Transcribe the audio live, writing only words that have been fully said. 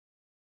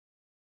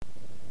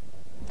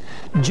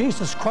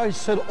Jesus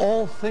Christ said,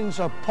 all things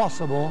are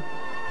possible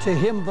to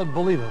him that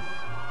believeth.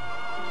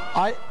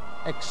 I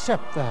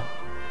accept that.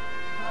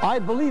 I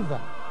believe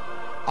that.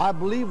 I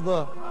believe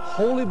the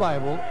Holy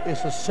Bible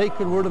is the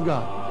sacred Word of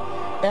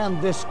God. And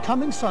this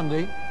coming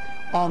Sunday,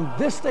 on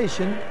this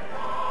station,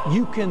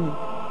 you can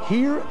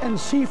hear and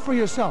see for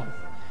yourself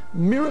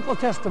miracle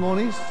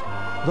testimonies,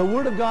 the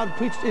Word of God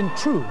preached in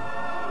truth.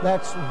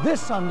 That's this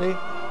Sunday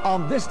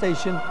on this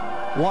station.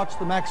 Watch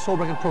the Max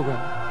Solbrekken program.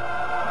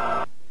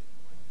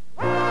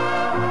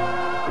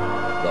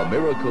 The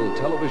Miracle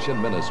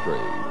Television Ministry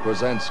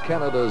presents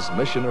Canada's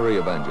missionary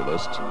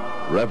evangelist,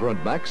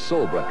 Reverend Max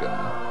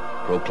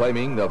Solbrekken,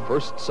 proclaiming the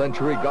first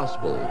century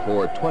gospel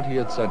for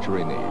 20th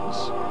century needs.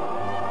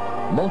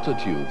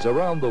 Multitudes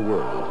around the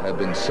world have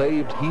been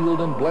saved, healed,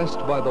 and blessed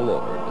by the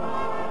Lord,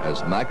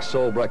 as Max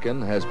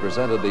Solbrekken has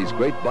presented these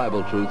great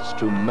Bible truths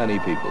to many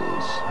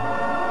peoples.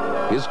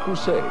 His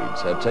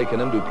crusades have taken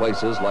him to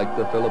places like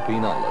the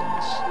Philippine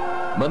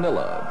Islands,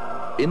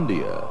 Manila,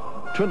 India,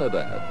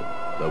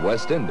 Trinidad, the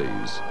West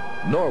Indies,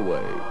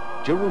 Norway,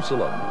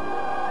 Jerusalem,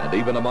 and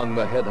even among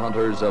the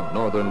headhunters of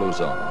northern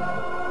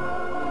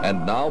Luzon.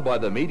 And now, by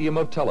the medium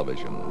of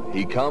television,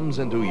 he comes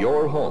into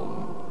your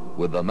home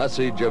with the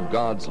message of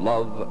God's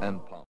love and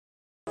power.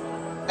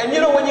 And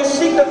you know, when you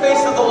seek the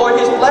face of the Lord,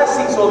 his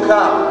blessings will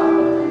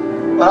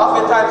come. But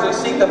oftentimes we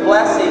seek the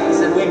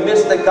blessings and we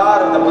miss the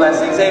God of the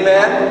blessings.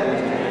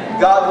 Amen?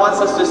 God wants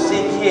us to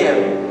seek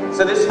him.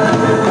 So this...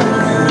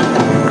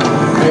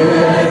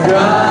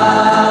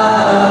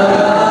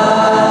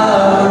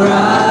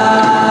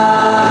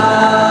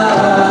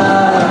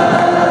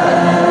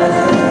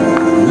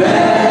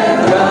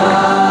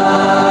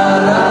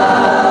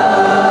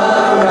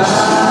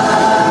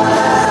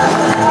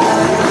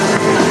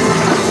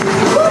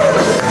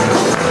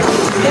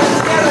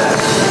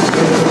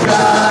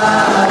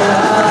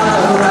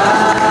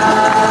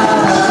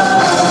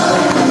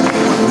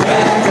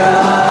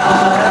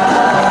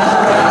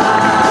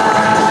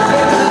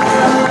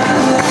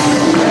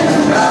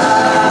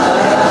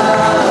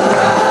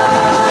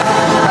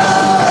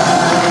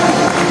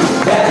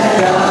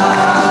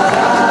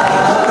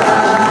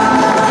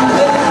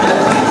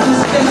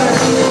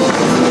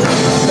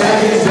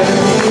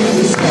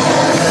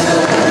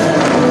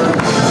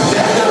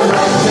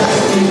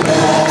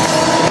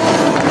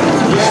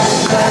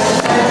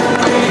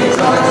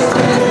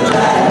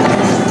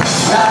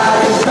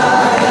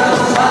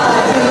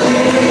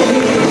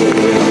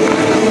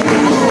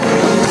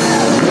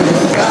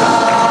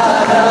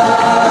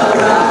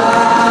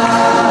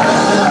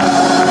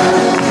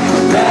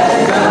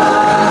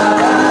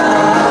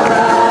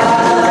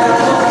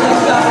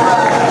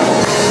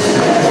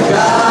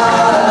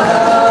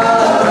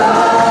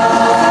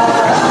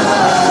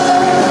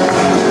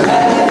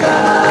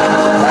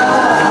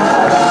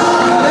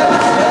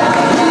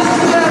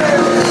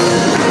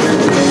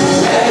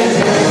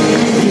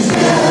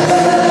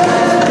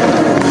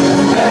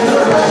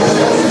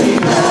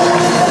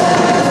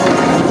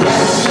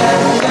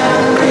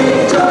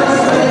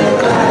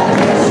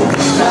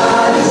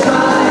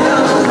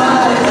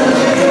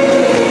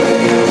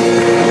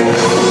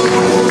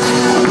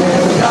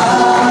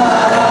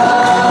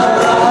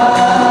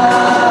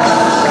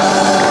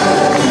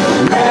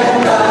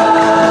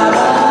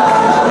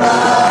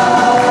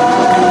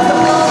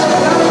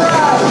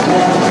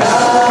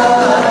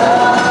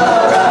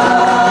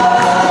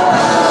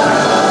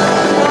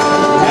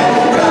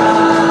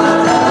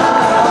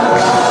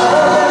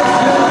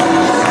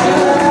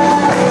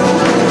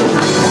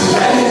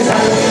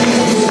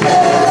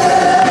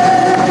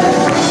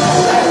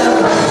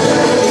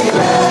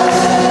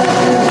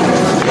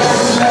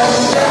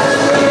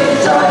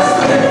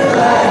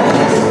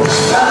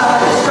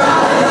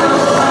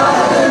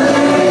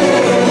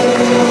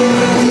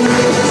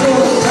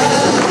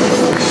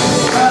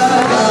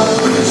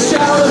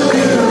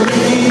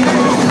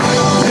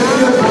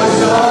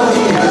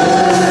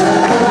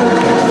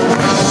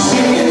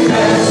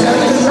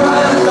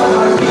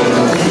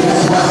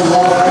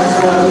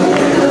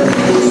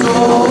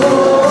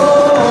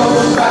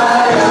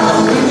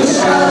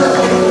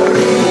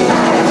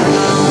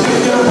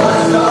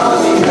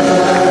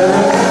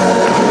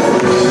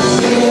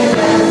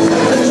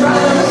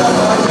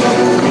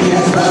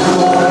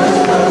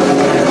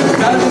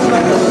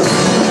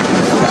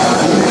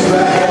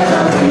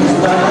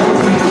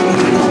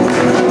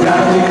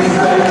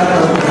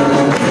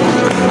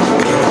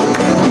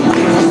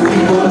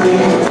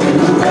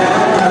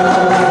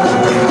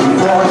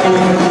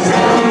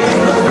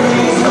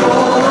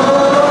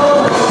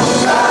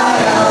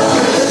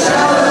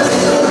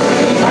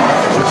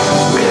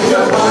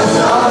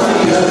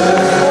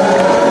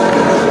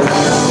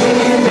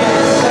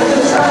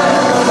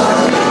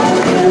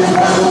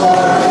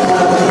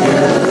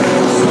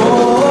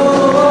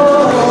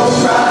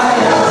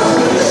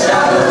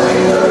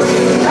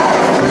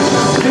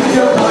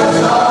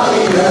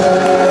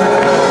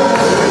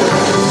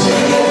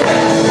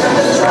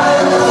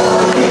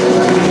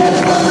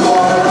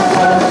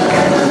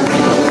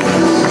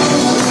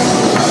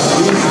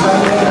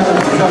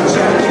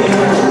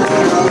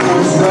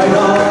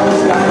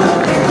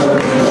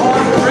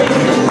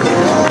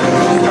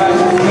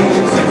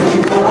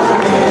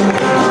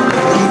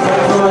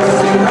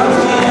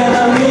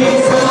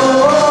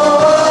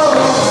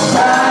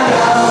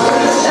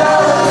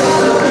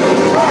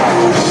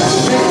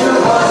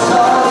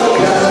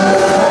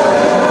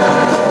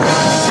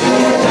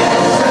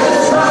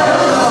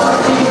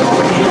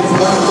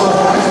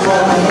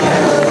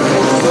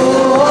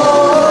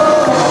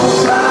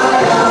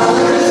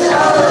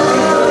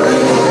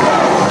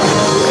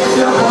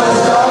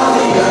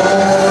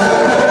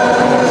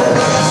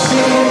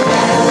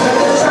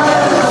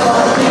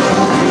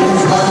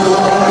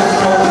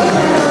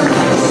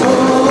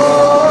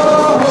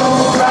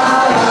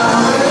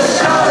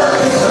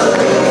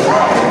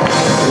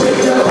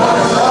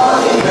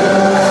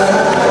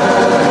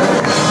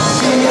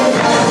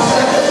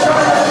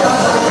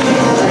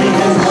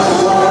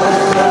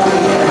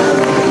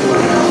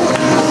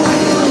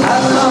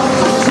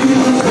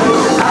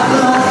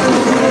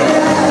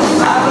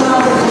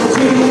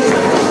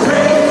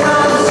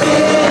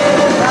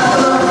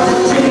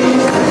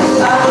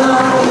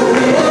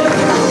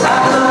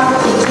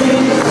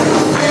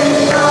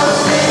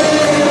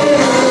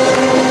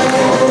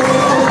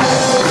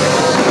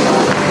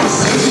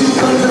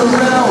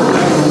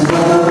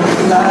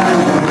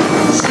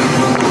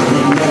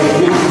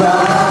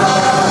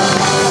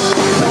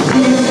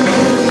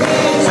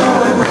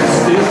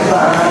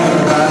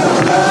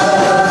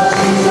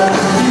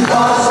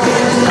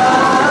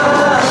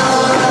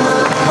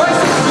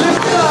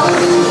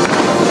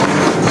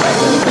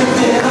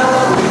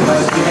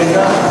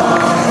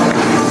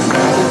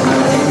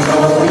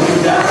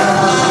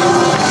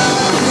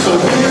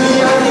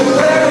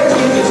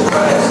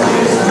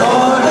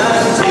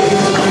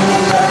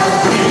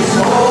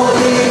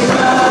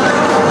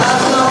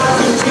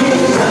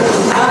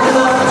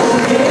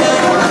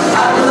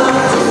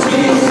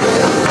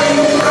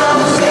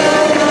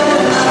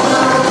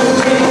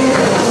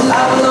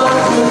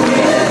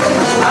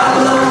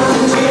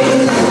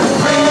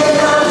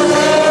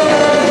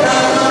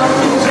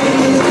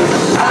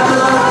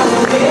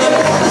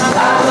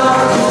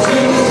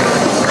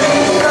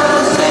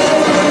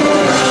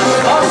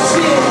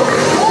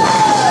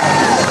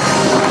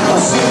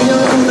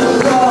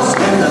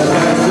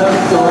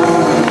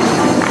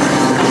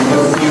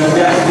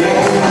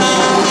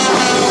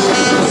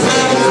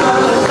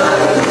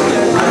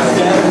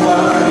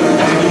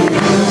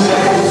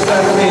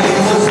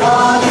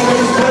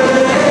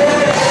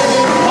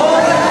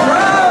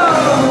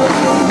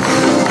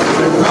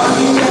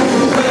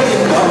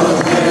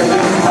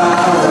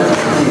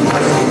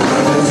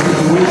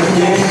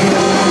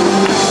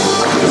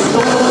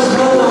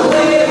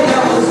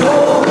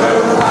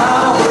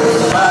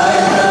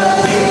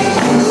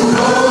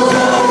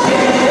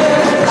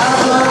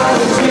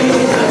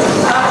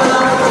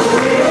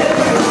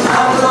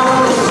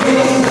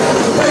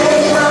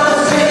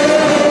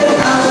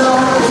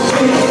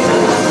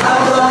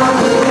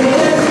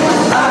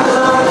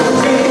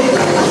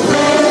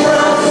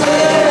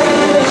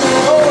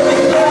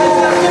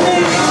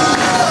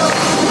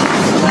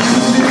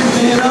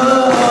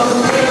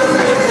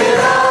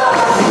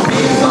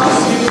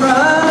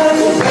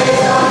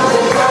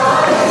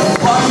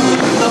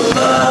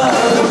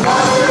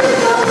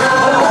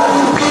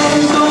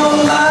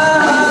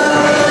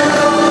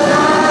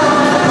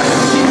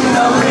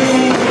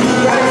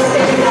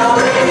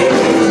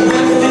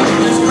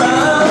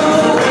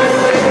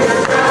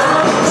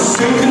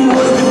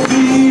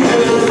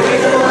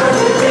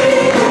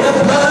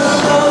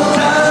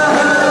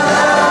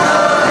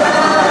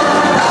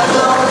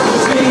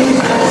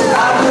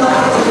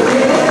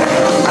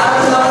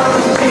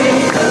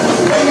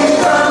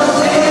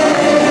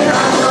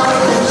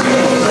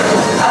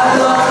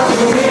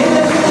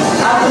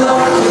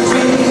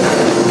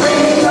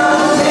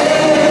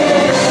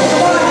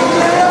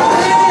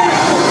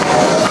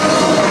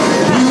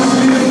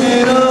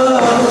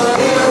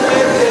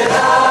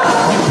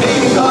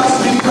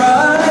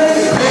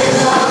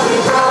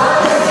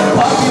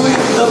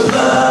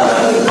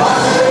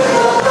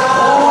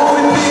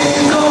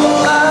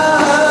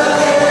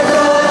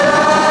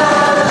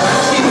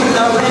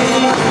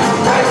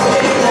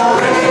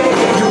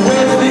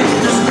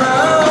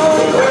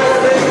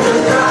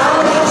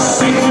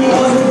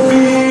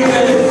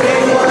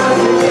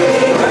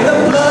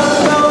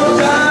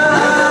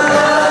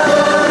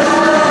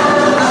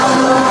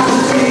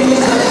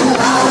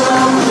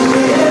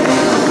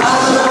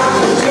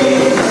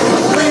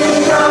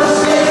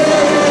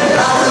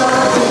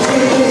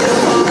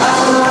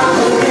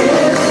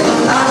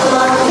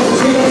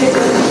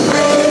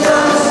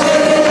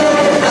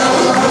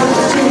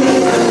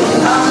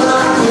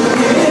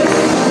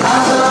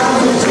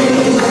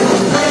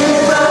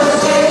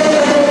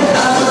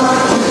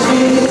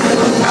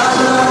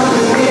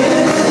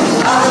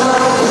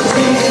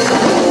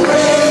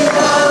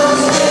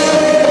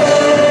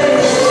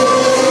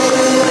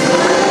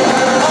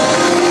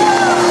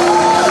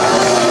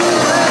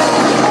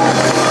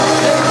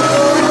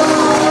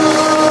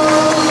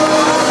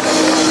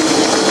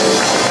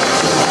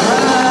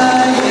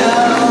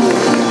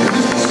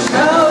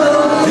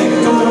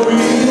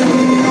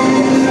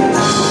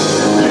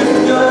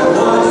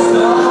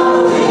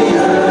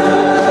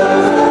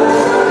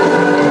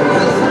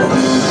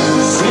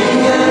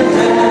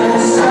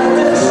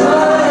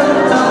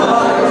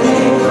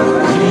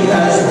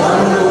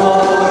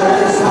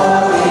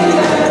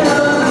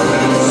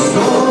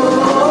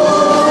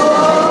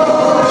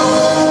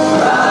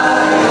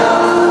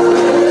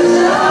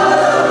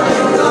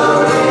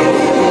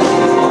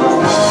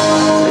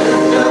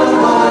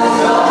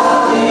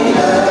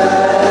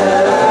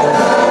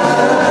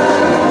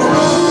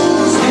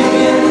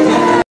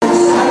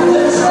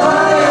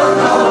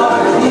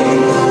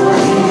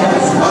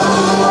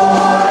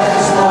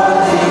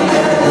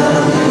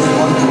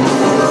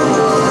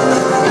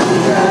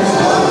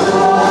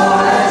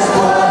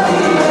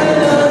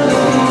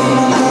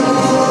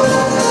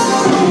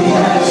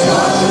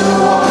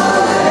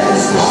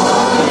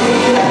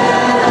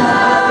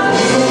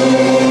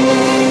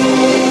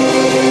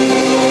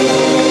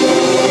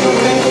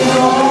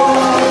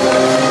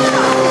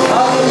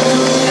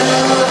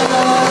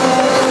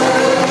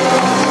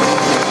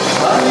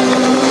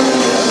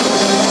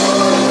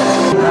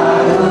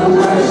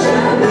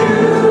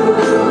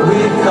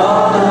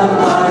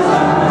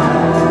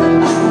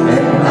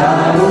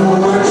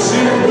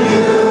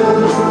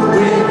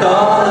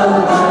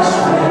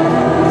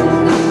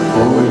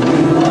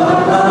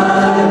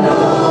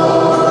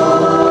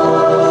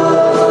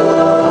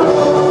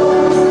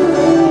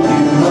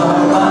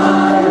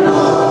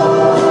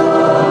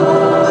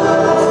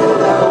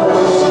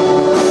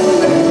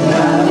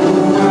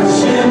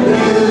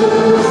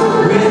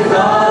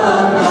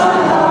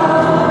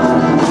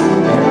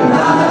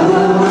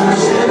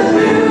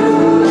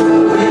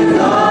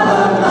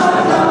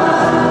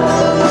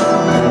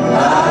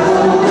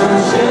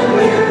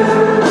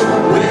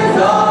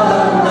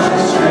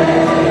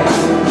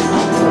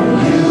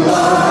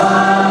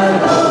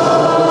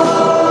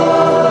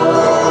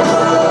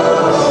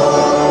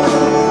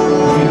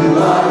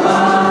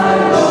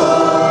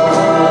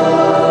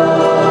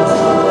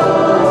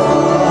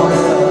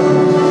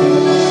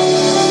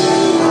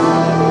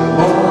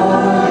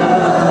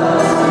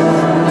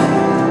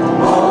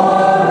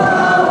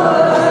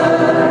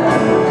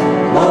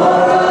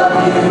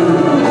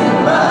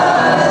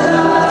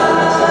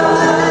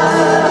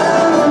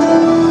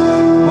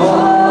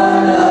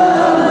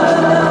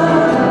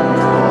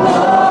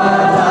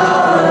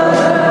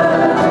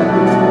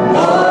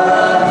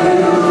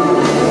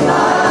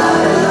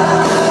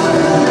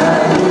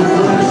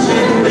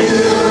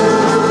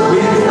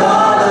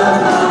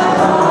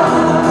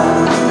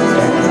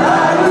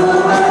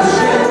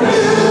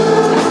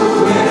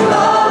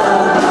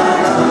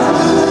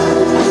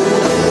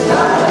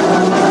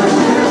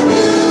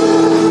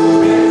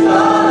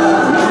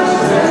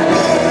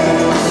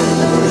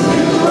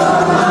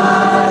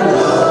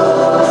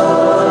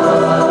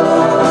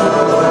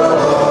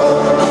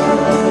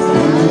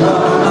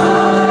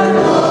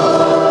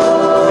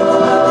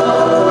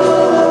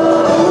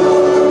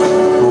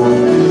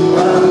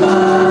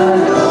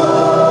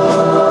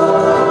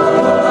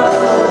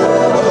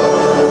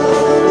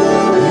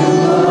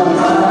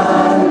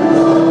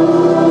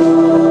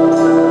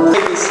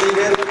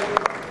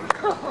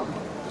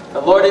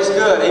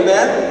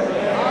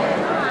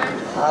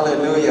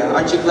 Hallelujah.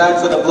 Aren't you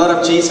glad for the blood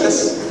of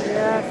Jesus?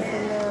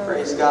 Yes.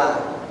 Praise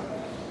God.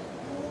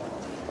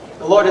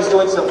 The Lord is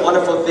doing some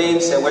wonderful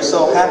things, and we're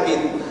so happy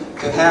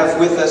to have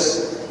with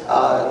us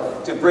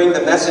to bring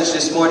the message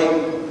this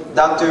morning,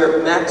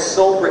 Dr. Max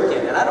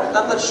Solbrekken. And I'm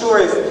not sure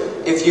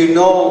if you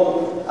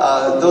know,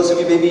 those of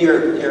you, maybe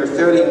you're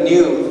fairly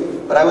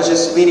new, but I was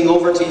just leaning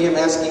over to him,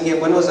 asking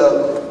him when was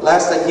the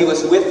last time he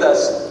was with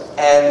us,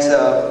 and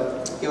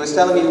he was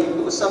telling me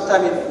it was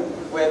sometime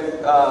when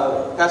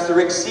Pastor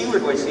Rick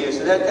Seward was here.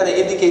 So that kind of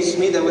indicates to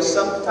me that was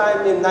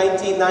sometime in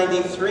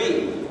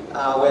 1993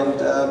 when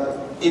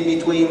in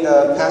between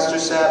Pastor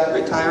Sam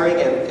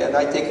retiring and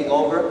I taking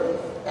over.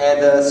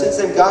 And since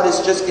then, God has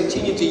just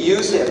continued to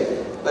use him.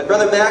 But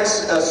Brother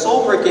Max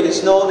Solbrekken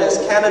is known as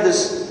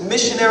Canada's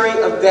missionary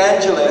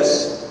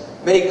evangelist.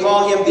 Many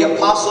call him the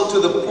apostle to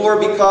the poor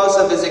because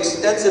of his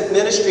extensive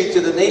ministry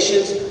to the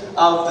nations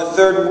of the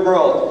third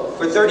world.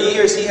 For 30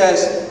 years, he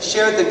has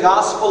shared the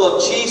gospel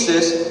of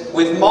Jesus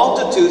with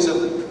multitudes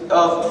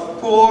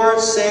of poor,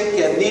 sick,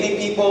 and needy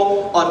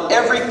people on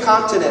every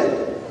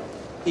continent.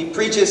 He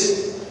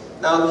preaches,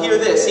 now hear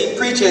this, he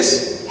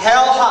preaches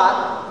hell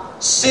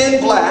hot, sin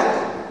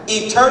black,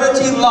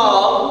 eternity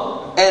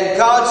long, and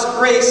God's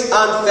grace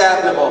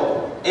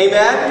unfathomable.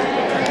 Amen?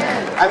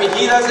 I mean,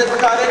 he doesn't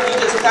cut it, he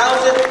just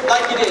tells it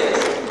like it is.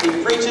 He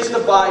preaches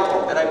the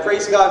Bible, and I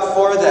praise God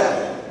for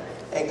that.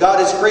 And God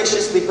has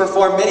graciously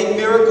performed many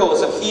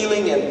miracles of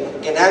healing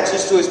and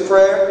answers to his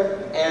prayer.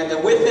 And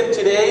with him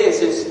today is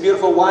his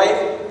beautiful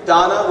wife,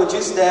 Donna. Would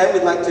you stand?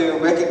 We'd like to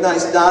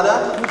recognize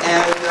Donna. And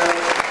thank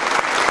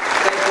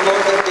the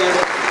Lord that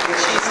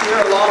she's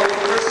here along with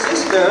her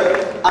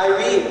sister,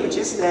 Irene. Would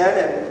you stand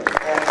and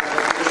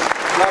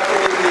just welcome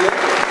you here?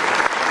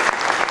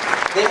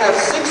 They have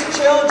 6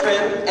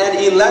 children and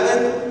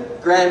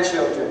 11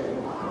 grandchildren.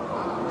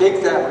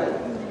 Big family.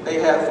 They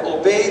have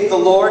obeyed the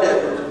Lord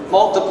and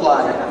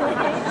multiplied,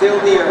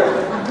 filled the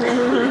earth.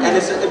 And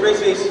it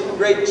brings me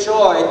great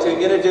joy to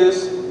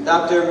introduce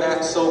Dr.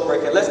 Max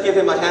Solbrekken. Let's give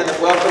him a hand of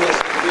welcome as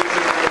he brings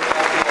his word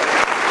back to us.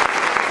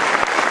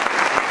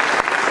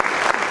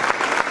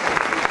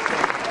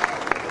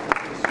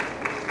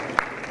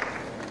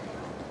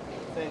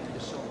 Thank you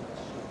so much.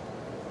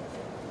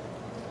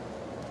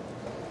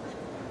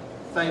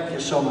 Thank you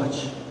so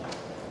much.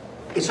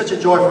 It's such a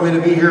joy for me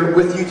to be here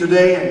with you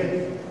today, and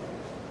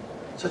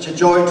such a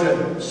joy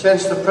to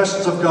sense the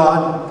presence of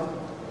God,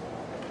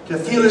 to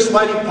feel His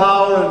mighty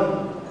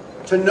power,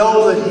 and to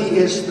know that He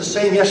is the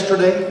same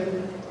yesterday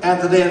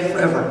and today and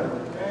forever.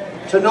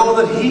 To know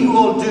that He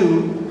will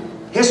do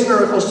His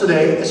miracles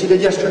today as He did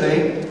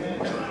yesterday.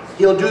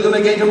 He'll do them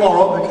again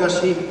tomorrow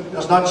because He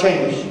does not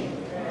change.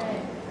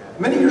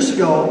 Many years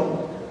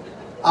ago,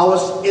 I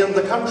was in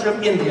the country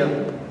of India,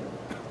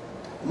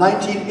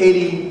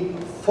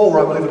 1984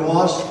 I believe it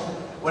was,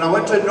 when I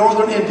went to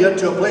northern India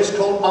to a place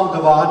called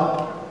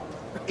Ahmedabad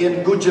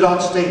in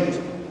Gujarat state.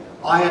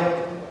 I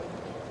had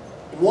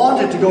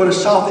wanted to go to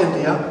South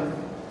India,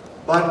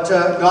 but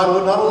God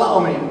would not allow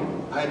me.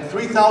 I had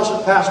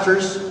 3,000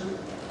 pastors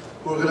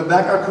who were going to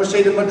back our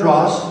crusade in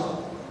Madras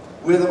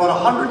with about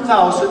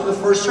 100,000 in the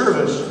first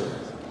service.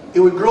 It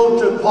would grow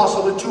to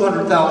possibly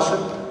 200,000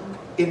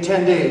 in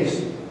 10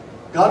 days.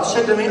 God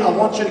said to me, I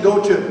want you to go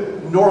to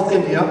North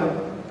India.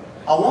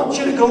 I want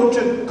you to go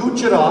to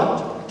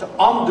Gujarat, to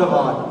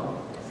Ahmedabad,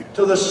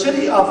 to the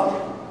city of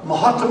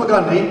Mahatma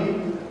Gandhi,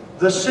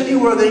 the city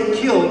where they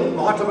killed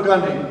Mahatma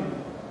Gandhi.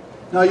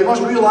 Now you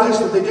must realize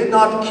that they did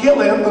not kill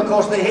him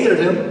because they hated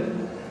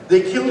him.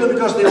 They killed him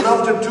because they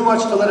loved him too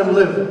much to let him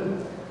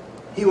live.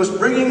 He was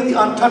bringing the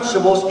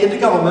untouchables into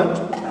government,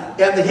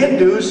 and the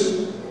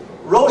Hindus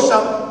rose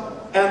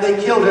up and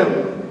they killed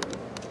him.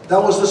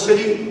 That was the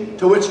city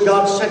to which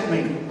God sent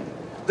me.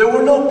 There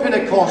were no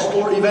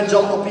Pentecostal or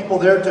evangelical people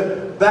there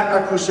to back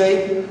our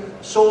crusade,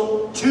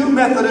 so 2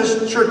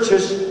 Methodist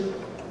churches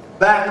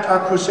backed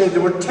our crusade.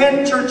 There were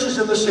 10 churches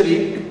in the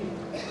city,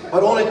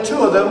 but only 2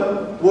 of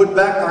them would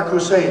back our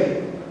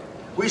crusade.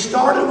 We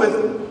started with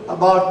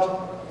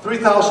about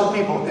 3,000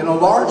 people in a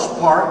large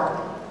park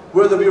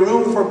where there'd be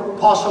room for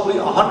possibly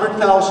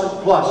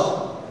 100,000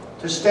 plus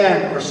to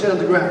stand or sit on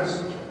the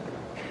grass.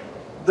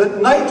 The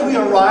night we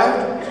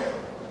arrived,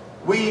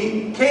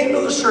 we came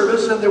to the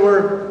service and there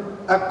were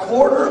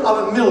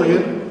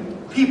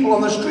 250,000 people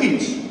on the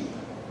streets.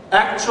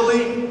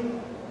 Actually,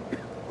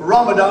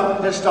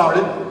 Ramadan had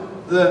started.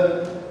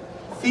 The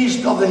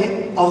feast of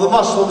the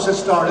Muslims had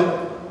started,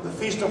 the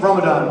feast of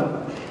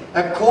Ramadan.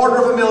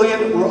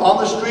 250,000 were on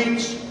the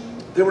streets.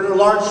 They were in a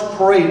large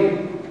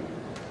parade.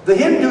 The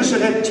Hindus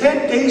had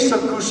 10 days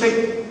of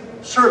crusade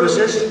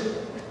services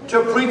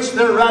to preach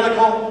their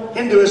radical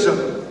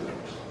Hinduism.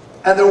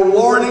 And they were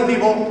warning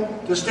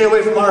people to stay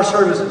away from our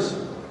services.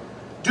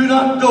 Do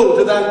not go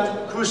to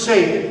that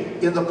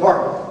crusade in the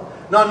park.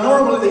 Now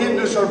normally the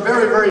Hindus are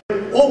very, very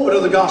open to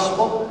the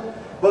gospel,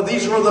 but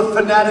these were the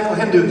fanatical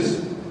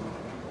Hindus.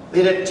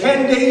 They had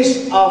 10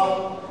 days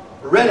of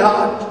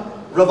red-hot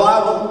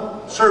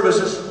revival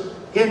services,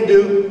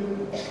 Hindu,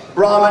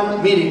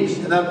 Brahmin meetings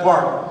in that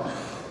park.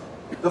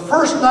 The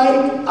first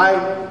night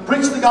I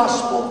preached the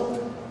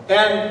gospel,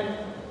 and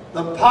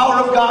the power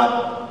of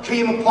God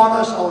came upon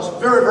us. I was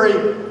very,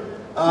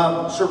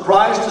 very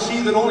surprised to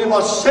see that only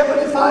about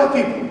 75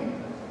 people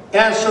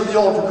answered the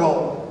altar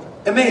call.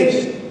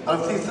 Amazed. Out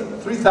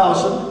of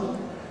 3,000,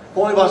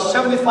 only about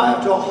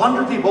 75 to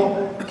 100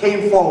 people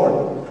came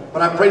forward.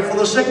 But I prayed for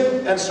the sick,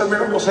 and some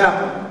miracles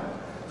happened.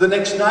 The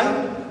next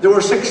night, there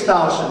were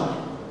 6,000.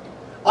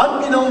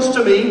 Unbeknownst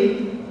to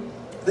me,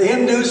 the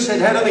Hindus had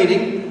had a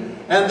meeting,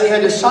 and they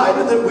had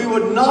decided that we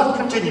would not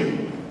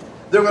continue.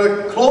 They were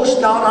going to close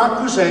down our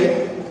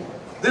crusade.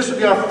 This would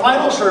be our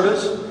final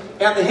service,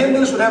 and the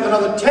Hindus would have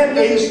another 10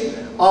 days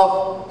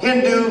of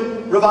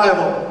Hindu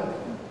revival.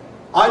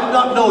 I did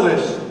not know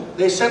this.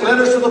 They sent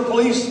letters to the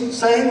police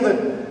saying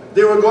that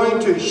they were going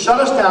to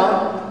shut us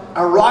down,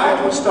 a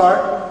riot would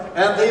start,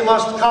 and they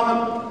must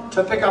come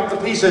to pick up the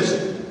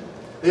pieces.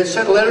 They had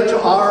sent a letter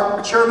to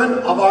our chairman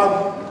of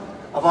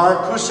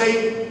our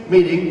crusade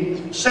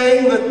meeting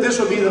saying that this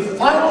would be the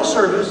final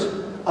service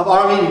of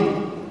our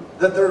meeting,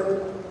 that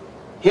the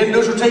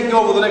Hindus were taking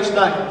over the next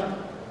night.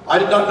 I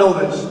did not know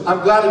this.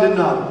 I'm glad I did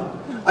not.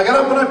 I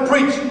got up and I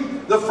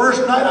preached. The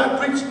first night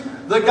I preached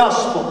the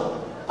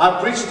gospel.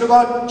 I preached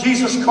about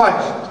Jesus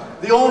Christ,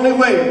 the only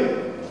way,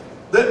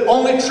 the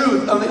only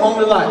truth, and the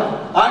only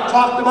life. I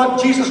talked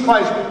about Jesus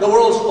Christ, the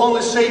world's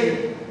only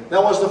Savior.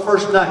 That was the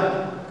first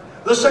night.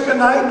 The second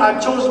night, I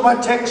chose my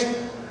text,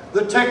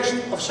 the text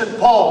of St.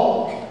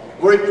 Paul,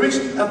 where he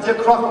preached at the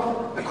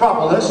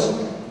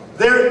Acropolis,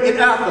 there in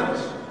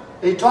Athens.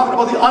 He talked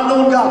about the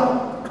unknown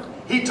God.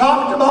 He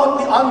talked about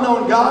the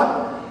unknown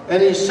God,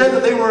 and he said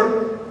that they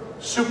were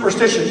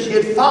superstitious. He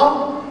had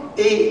found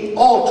an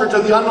altar to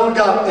the unknown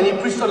God, and he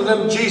preached unto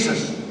them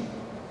Jesus.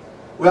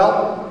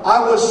 Well, I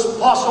was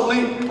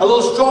possibly a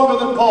little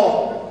stronger than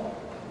Paul.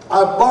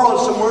 I borrowed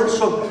some words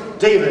from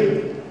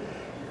David,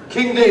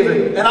 King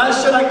David. And I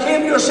said, I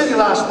came to your city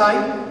last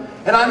night,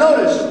 and I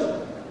noticed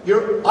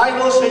your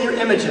idols and your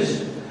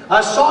images.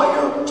 I saw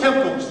your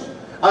temples.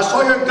 I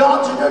saw your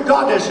gods and your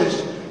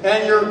goddesses,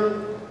 and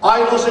your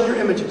idols and your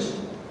images.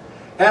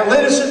 And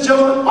ladies and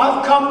gentlemen,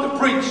 I've come to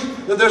preach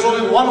that there's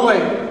only one way,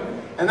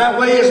 and that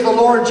way is the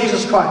Lord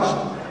Jesus Christ.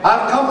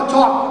 I've come to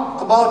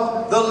talk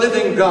about the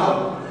living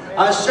God.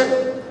 I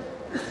said,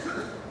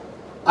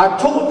 I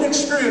told the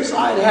experience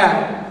I had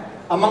had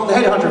among the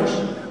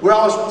headhunters, where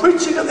I was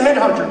preaching to the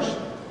headhunters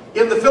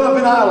in the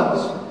Philippine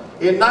Islands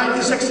in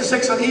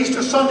 1966 on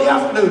Easter Sunday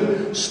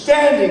afternoon,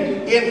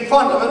 standing in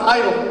front of an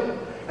idol.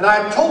 And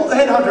I told the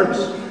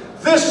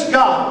headhunters, this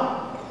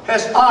God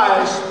has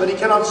eyes, but he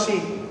cannot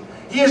see.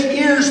 He has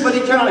ears, but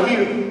he cannot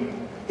hear.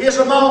 He has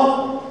a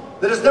mouth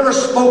that has never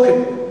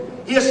spoken.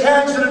 He has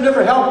hands that have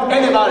never helped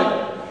anybody.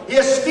 He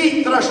has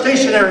feet that are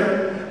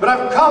stationary. But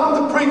I've come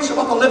to preach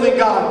about the living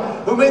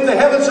God who made the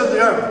heavens and the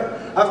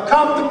earth. I've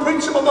come to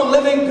preach about the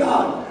living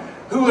God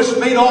who has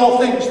made all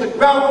things. The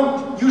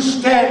ground you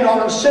stand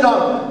on and sit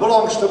on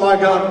belongs to my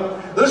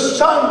God. The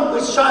sun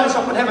that shines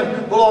up in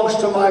heaven belongs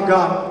to my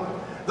God.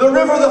 The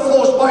river that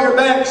flows by your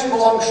banks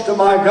belongs to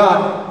my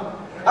God.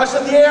 I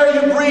said, the air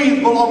you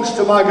breathe belongs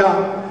to my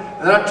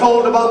God. And I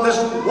told about this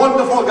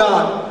wonderful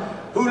God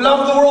who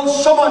loved the world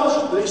so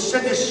much that he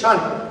sent his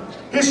Son,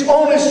 his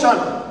only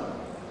Son.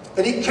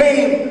 And he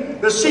came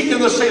to seek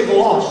and to save the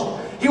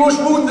lost. He was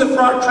wounded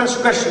for our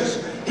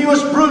transgressions. He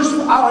was bruised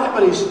for our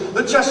iniquities.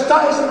 The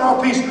chastisement of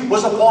our peace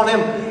was upon him,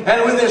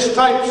 and with his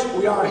stripes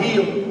we are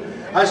healed.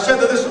 I said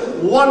that this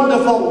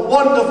wonderful,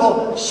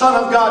 wonderful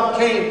Son of God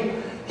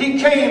came. He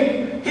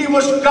came. He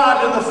was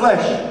God in the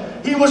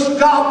flesh. He was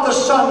God the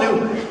Son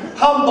who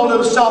humbled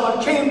himself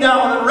and came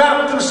down and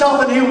wrapped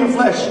himself in human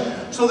flesh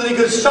so that he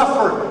could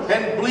suffer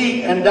and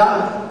bleed and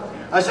die.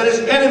 I said his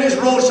enemies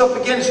rose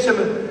up against him,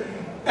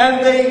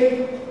 and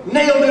they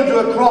nailed him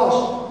to a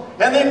cross,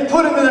 and they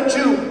put him in a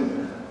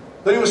tomb.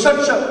 But he was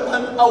such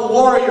a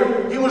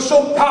warrior. He was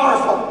so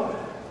powerful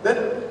that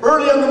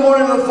early in the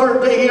morning of the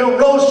third day he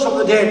arose from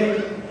the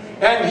dead,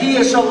 and he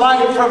is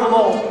alive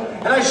forevermore.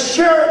 And I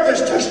shared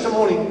this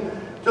testimony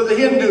to the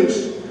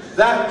Hindus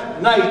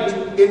that night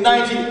in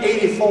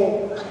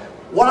 1984.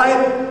 What I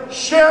had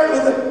shared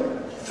with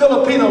the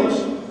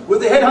Filipinos,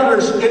 with the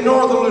headhunters in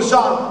northern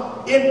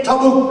Luzon, in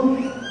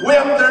Tabuk, way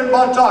up there in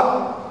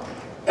Bontoc.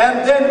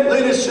 And then,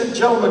 ladies and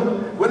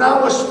gentlemen, when I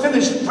was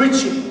finished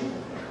preaching,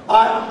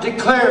 I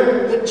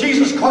declared that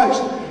Jesus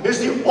Christ is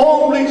the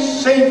only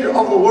Savior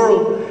of the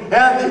world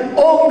and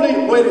the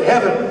only way to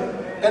heaven.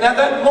 And at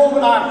that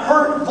moment I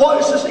heard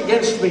voices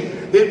against me.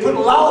 They put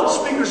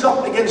loudspeakers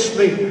up against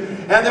me,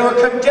 and they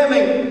were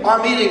condemning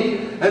our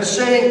meeting and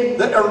saying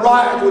that a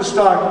riot would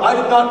start.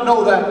 I did not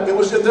know that. It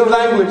was in their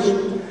language.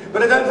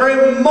 But at that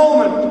very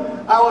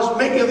moment I was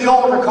making the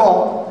altar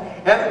call,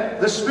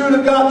 and the Spirit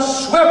of God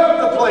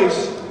swept the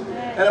place.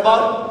 And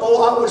about,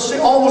 I would say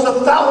almost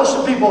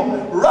 1,000 people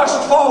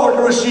rushed forward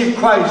to receive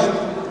Christ.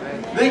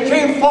 They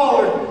came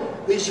forward.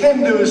 These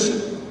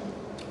Hindus,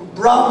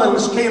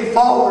 Brahmins came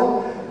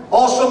forward.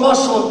 Also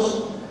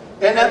Muslims.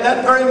 And at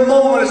that very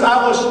moment as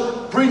I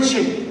was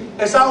preaching,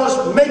 as I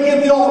was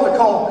making the altar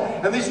call,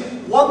 and these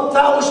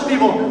 1,000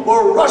 people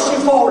were rushing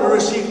forward to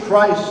receive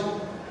Christ.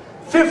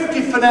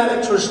 50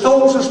 fanatics with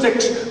stones and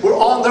sticks were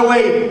on their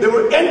way. They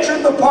were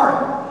entering the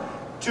park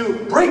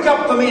to break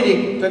up the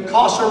meeting, to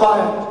cause a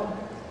riot.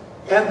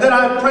 And then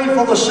I prayed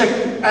for the sick,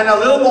 and a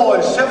little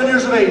boy, 7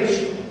 years of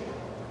age,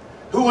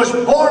 who was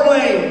born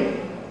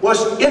lame,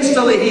 was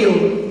instantly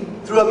healed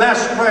through a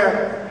mass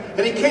prayer.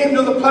 And he came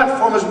to the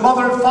platform. His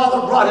mother and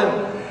father brought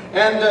him.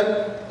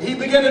 And he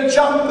began to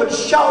jump and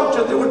shout,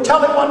 and they were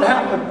telling what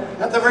happened.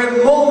 At the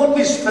very moment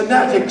these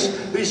fanatics,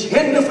 these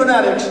Hindu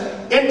fanatics,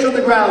 entered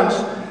the grounds,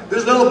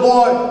 this little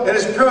boy and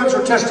his parents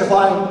were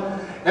testifying.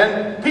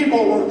 And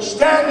people were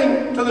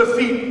standing to their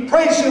feet,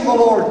 praising the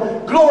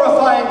Lord,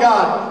 glorifying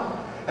God.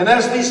 And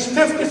as these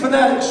 50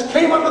 fanatics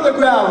came under the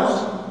grounds,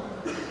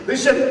 they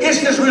said,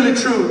 "Is this really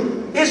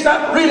true? Is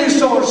that really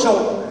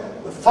so-and-so?"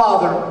 The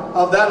father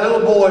of that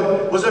little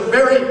boy was a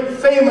very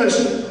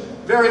famous,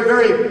 very,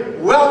 very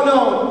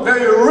well-known,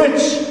 very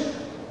rich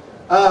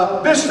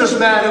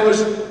businessman who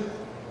was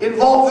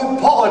involved in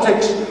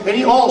politics, and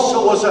he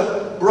also was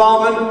a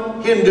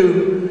Brahmin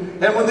Hindu.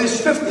 And when these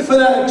 50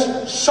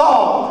 fanatics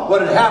saw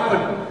what had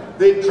happened,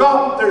 they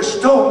dropped their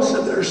stones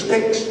and their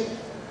sticks,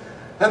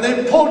 and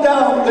they pulled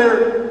down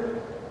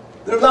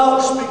their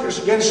loudspeakers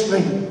against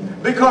me,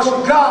 because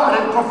God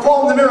had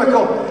performed the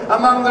miracle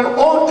among their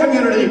own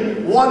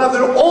community, one of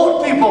their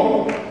own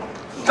people.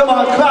 Come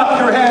on, clap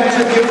your hands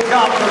and give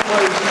God the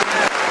praise.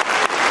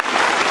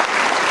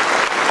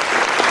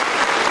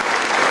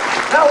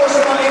 That was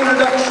my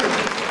introduction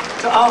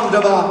to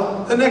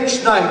Ahmedabad. The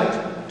next night,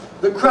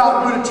 the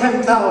crowd grew to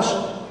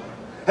 10,000.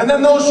 And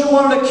then those who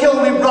wanted to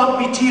kill me brought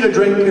me tea to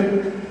drink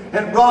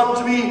and brought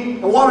to me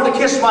and wanted to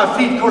kiss my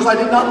feet. Of course, I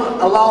did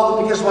not allow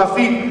them to kiss my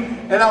feet.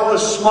 And I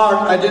was smart.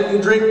 I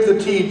didn't drink the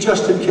tea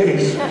just in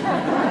case.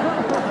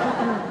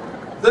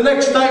 The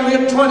next night we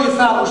had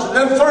 20,000,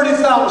 then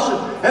 30,000,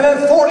 and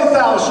then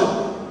 40,000.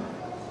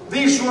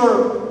 These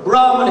were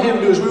Brahmin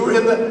Hindus. We were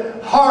in the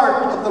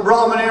heart of the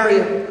Brahmin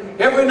area.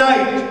 Every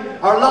night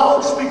our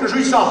loudspeakers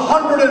reached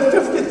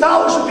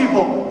 150,000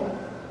 people.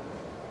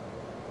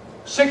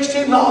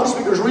 16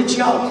 loudspeakers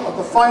reaching out. At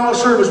the final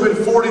service we had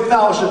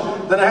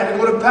 40,000. Then I had to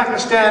go to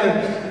Pakistan,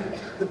 and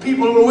the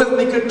people who were with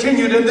me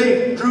continued, and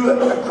they drew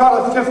a crowd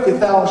of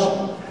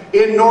 50,000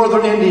 in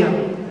northern India.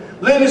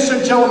 Ladies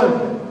and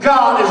gentlemen,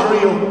 God is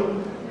real.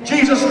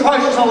 Jesus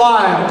Christ is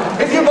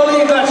alive. If you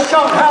believe that,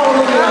 shout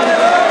hallelujah.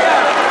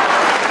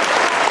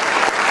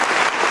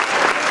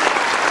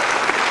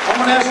 I'm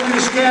going to ask you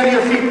to stand to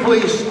your feet,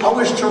 please. I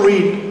wish to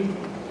read.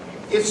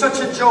 It's such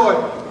a joy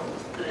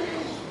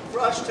for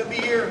us to be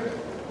here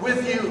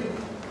with you.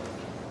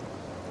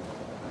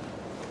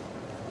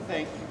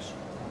 Thank you.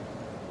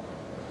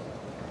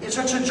 It's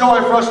such a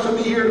joy for us to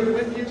be here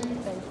with you.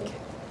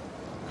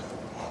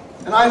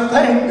 And I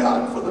thank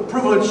God for the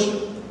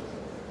privilege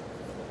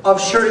of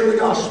sharing the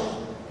gospel.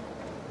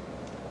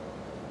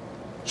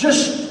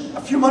 Just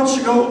a few months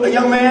ago, a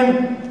young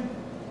man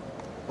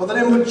by the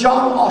name of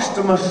John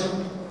Ostamus,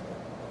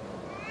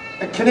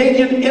 a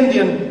Canadian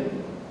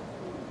Indian,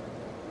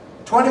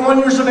 21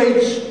 years of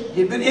age.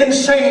 He'd been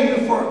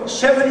insane for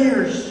 7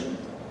 years,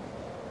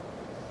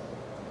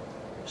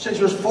 since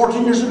he was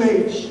 14 years of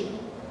age.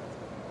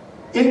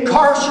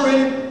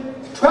 Incarcerated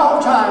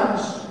 12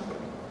 times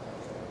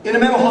in a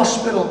mental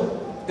hospital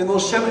in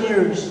those 7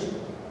 years.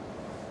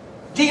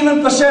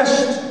 Demon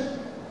possessed.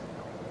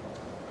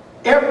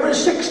 Every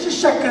 60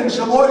 seconds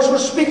a voice would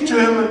speak to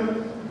him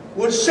and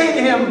would say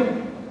to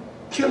him,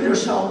 "Kill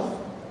yourself.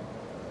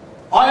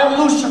 I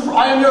am Lucifer,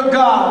 I am your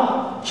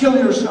God. Kill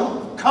yourself.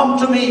 Come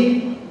to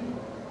me."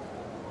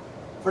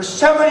 For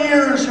 7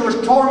 years he was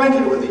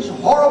tormented with these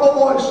horrible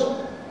voices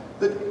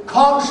that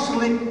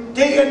constantly,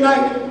 day and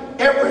night,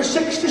 every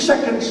 60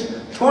 seconds,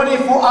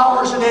 24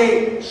 hours a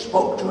day,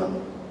 spoke to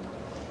him.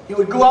 He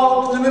would go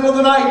out in the middle of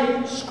the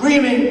night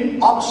screaming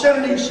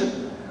obscenities and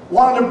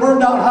wanted to burn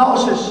down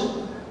houses,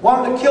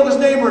 wanted to kill his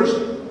neighbors,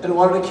 and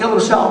wanted to kill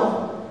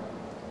himself.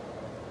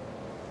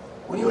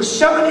 When he was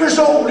 7 years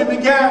old, he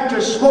began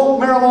to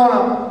smoke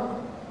marijuana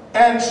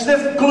and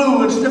sniff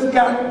glue and sniff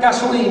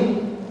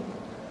gasoline.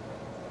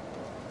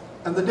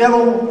 And the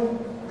devil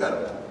got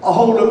a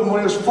hold of him when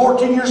he was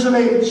 14 years of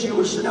age. He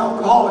was an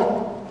alcoholic.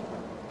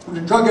 He was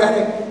a drug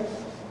addict.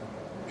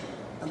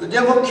 And the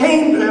devil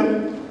came to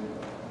him,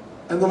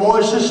 and the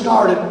voices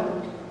started.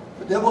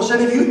 The devil said,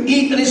 "If you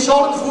eat any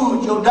solid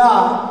food, you'll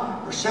die."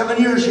 For 7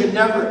 years, he had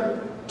never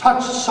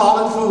touched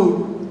solid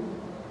food.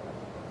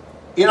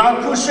 In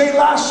our crusade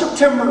last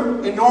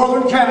September in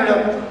northern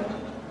Canada,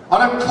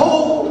 on a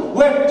cold,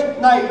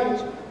 wet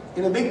night,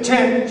 in a big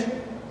tent,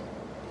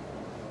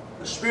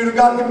 the Spirit of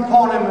God came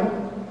upon him, and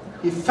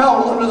he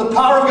fell under the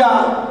power of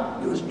God.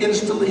 He was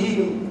instantly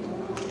healed.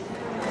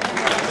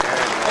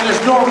 And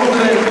it's normal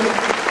today.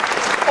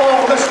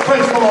 Oh, let's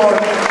praise the Lord.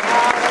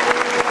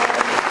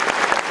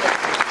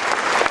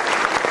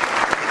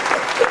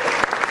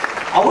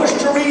 I wish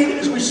to read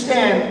as we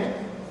stand,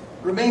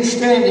 remain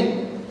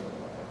standing,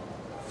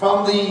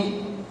 from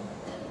the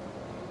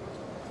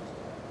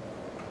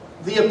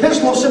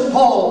Epistle of St.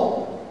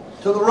 Paul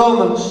to the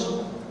Romans,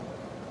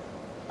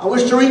 I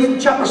wish to read from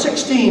chapter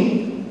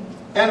 16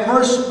 and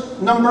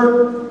verse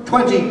number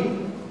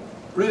 20.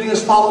 Reading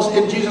as follows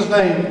in Jesus'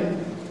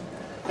 name.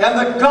 And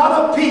the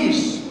God of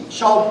peace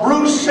shall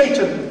bruise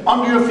Satan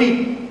under your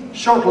feet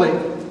shortly.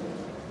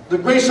 The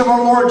grace of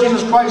our Lord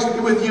Jesus Christ be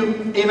with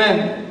you.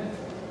 Amen.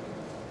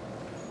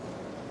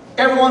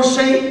 Everyone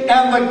say,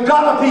 and the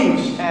God of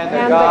peace, and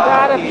the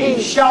God of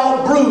peace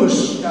shall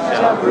bruise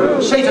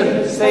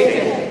Satan.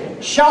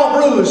 Shall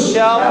bruise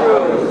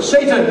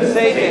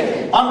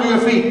Satan under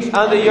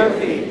your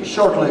feet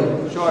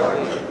shortly.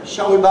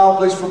 Shall we bow,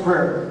 please, for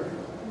prayer?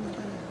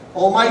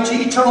 Almighty,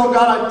 eternal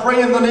God, I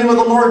pray in the name of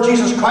the Lord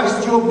Jesus Christ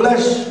that you will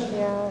bless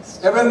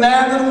every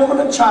man and woman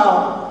and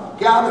child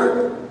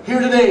gathered here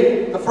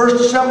today, the First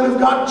Assembly of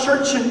God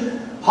Church in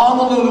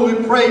Honolulu.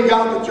 We pray,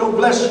 God, that you'll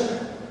bless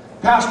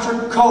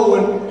Pastor Coe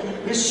and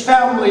his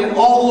family and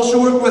all those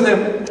who work with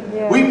him.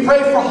 We pray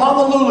for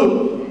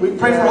Honolulu. We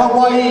pray for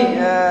Hawaii.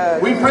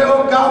 We pray,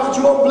 oh God, that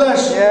you will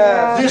bless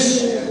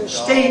this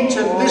state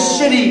and this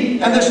city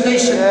and this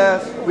nation.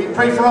 We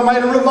pray for a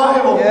mighty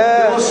revival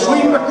that will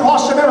sweep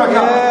across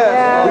America.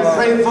 We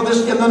pray for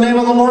this in the name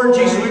of the Lord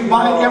Jesus. We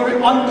bind every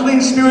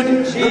unclean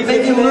spirit that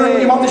may be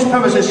lurking on these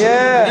premises.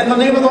 In the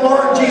name of the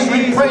Lord Jesus,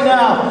 we pray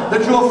now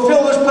that you will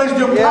fill this place with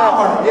your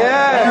power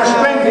and your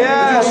strength.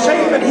 That you will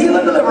save and heal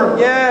and deliver.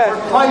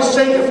 For Christ's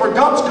sake and for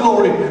God's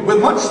glory,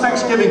 with much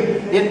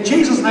thanksgiving. In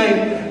Jesus'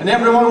 name. And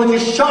everyone, would you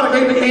shout a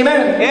great big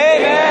amen?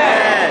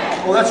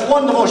 Amen. Oh, that's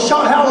wonderful.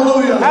 Shout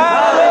hallelujah.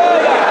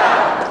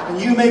 Hallelujah.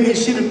 And you may be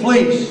seated,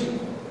 please.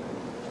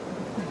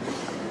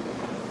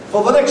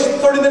 For the next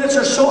 30 minutes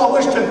or so, I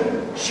wish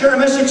to share a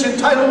message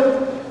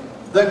entitled,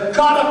 The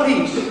God of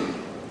Peace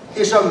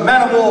is a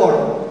Man of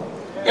War.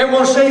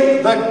 Everyone say,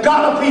 the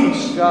God of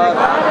Peace,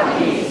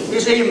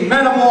 is a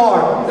Man of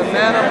War. The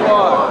Man of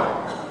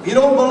War. If you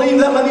don't believe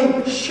that, let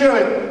me share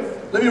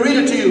it. Let me read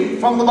it to you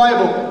from the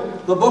Bible.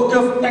 The book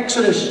of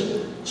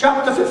Exodus,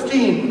 chapter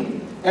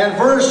 15, and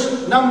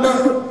verse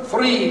number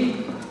 3.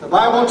 The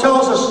Bible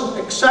tells us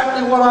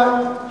exactly what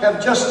I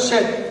have just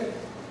said.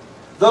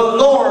 The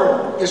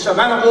Lord is a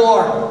man of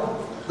war.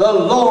 The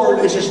Lord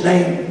is his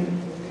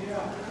name.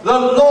 The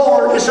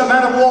Lord is a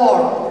man of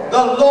war.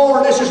 The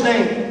Lord is his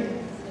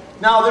name.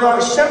 Now, there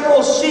are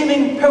several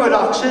seeming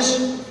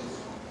paradoxes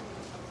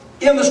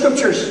in the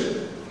Scriptures.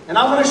 And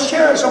I'm going to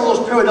share some of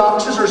those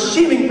paradoxes, or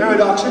seeming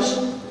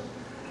paradoxes,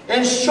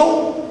 and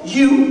show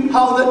you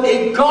how that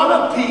a God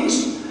of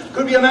peace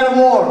could be a man of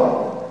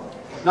war.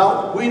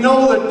 Now, we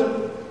know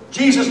that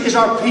Jesus is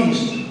our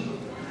peace.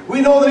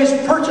 We know that he's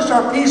purchased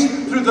our peace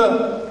through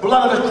the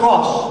blood of his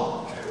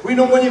cross. We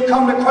know when you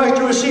come to Christ,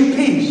 you receive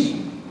peace.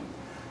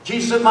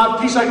 Jesus said, my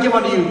peace I give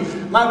unto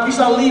you. My peace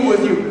I leave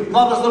with you.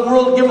 Not as the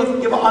world giveth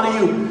unto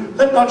you.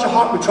 Let not your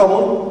heart be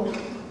troubled,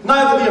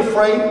 neither be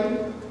afraid.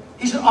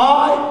 He said,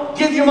 I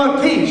give you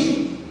my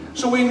peace.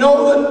 So we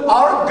know that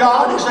our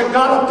God is a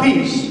God of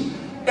peace.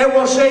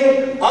 Everyone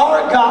say,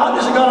 our God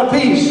is a God of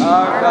peace.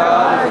 Our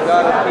God is a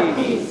God of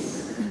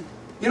peace.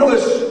 You know,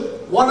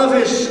 it's one of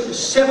his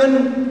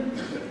 7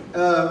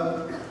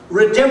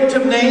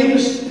 redemptive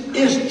names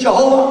is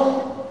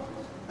Jehovah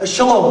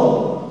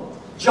Shalom.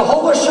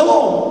 Jehovah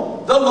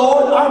Shalom, the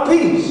Lord our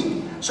peace.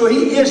 So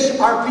he is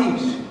our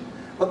peace.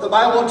 But the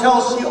Bible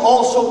tells us he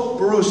also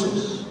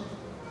bruises.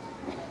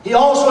 He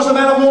also is a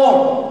man of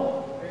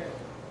war.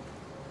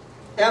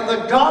 And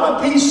the God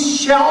of peace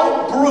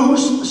shall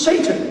bruise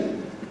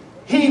Satan.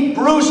 He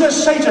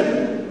bruises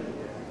Satan.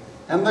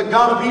 And the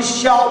God of peace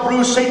shall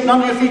bruise Satan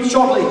under your feet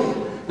shortly.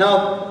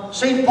 Now,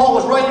 St. Paul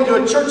was writing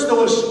to a church that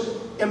was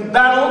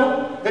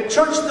embattled, a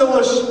church that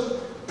was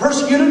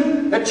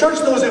persecuted, a church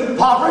that was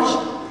impoverished,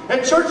 a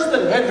church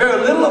that had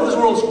very little of this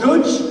world's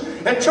goods,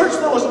 a church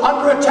that was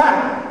under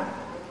attack.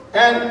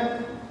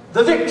 And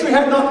the victory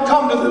had not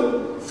come to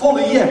them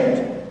fully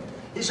yet.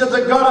 He said,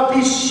 the God of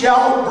peace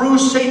shall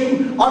bruise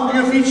Satan under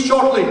your feet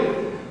shortly.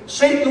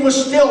 Satan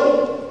was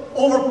still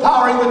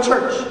overpowering the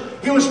church.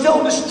 He was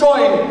still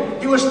destroying.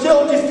 He was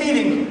still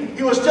defeating.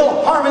 He was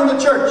still harming the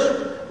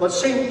church. But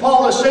St.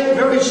 Paul is saying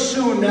very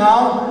soon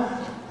now,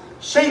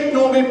 Satan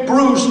will be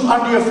bruised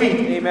under your feet.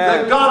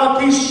 Amen. The God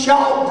of peace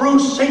shall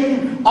bruise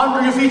Satan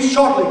under your feet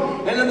shortly.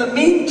 And in the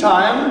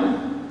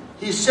meantime,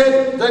 he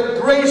said, the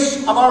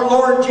grace of our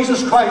Lord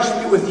Jesus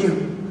Christ be with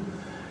you.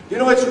 You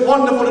know, it's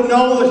wonderful to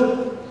know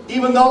that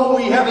even though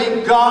we have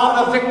a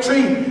God of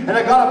victory and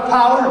a God of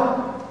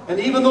power, and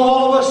even though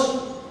all of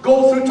us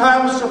go through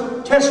times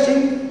of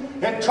testing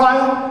and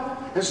trial,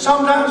 and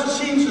sometimes it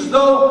seems as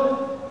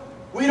though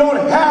we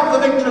don't have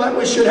the victory like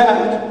we should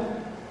have.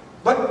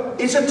 But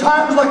it's at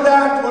times like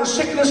that, when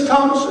sickness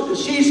comes,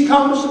 disease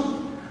comes,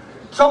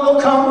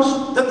 trouble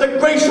comes, that the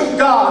grace of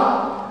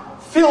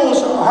God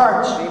fills our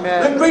hearts.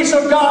 Amen. The grace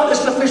of God is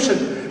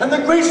sufficient, and the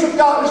grace of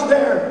God is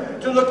there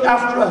to look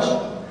after us.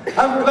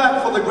 I'm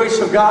glad for the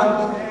grace of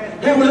God.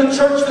 Here was a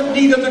church that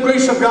needed the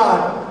grace of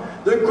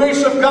God. The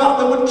grace of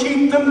God that would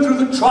keep them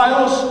through the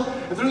trials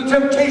and through the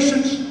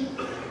temptations,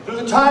 through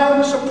the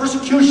times of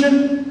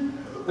persecution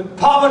and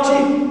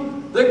poverty.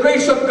 The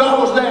grace of God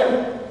was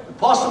there.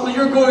 Possibly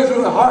you're going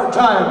through a hard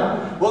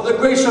time. Well, the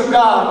grace of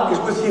God is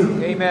with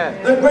you.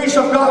 Amen. The grace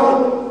of God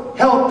will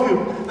help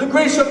you. The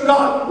grace of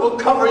God will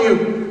cover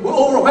you, will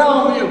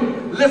overwhelm you,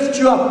 lift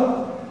you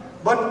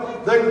up.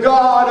 But the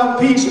God of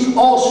peace is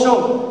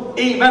also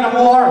a man of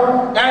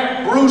war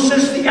and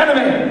bruises the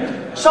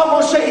enemy. Some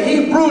will say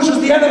he bruises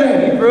the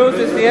enemy. He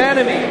bruises the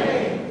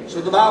enemy.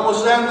 So the Bible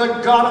says,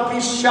 the God of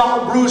peace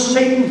shall bruise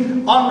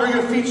Satan under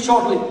your feet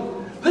shortly.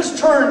 Let's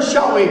turn,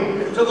 shall we,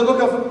 to the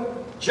book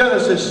of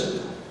Genesis.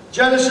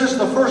 Genesis,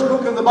 the first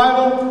book of the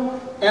Bible,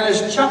 and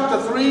it's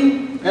chapter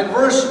 3 and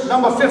verse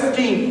number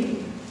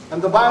 15.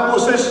 And the Bible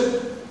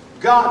says,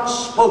 God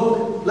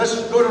spoke. Let's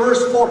go to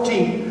verse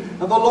 14.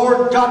 And the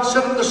Lord God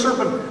said unto the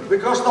serpent,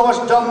 because thou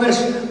hast done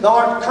this, thou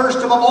art cursed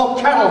above all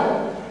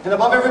cattle, and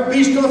above every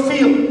beast of the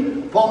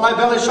field. Upon thy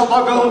belly shalt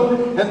thou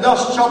go, and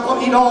thus shalt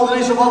thou eat all the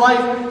days of thy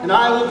life. And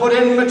I will put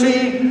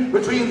enmity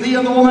between thee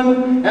and the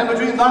woman, and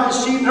between thy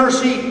seed and her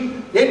seed.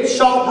 It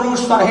shall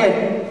bruise thy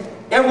head.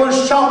 Everyone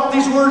shout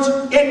these words,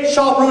 it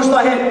shall bruise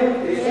thy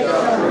head.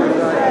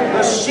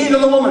 The seed of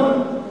the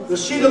woman. The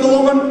seed of the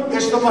woman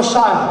is the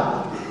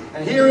Messiah.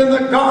 And here in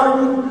the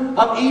Garden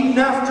of Eden,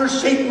 after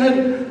Satan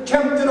had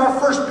tempted our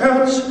first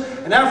parents,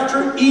 and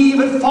after Eve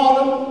had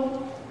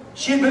fallen,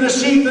 she had been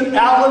deceived that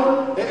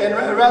Adam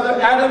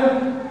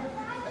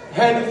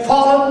had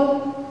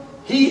fallen.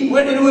 He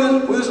went in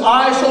with his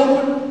eyes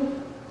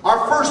open.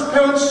 Our first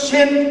parents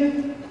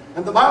sinned,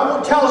 and the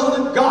Bible tells us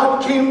that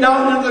God came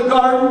down into the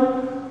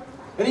garden,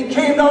 and he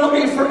came down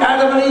looking for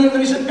Adam and Eve,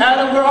 and he said,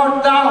 Adam, where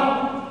art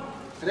thou?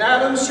 And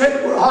Adam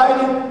said, we're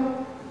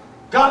hiding.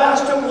 God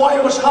asked him why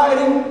he was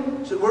hiding.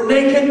 He said, we're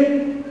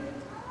naked.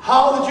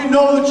 How did you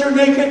know that you're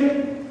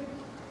naked?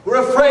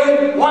 We're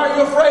afraid. Why are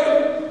you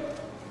afraid?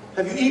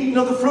 Have you eaten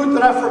of the fruit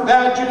that I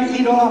forbade you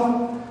to eat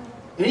of?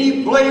 And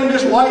he blamed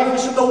his wife. He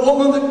said, the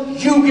woman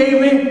that you gave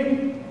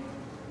me,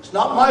 it's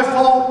not my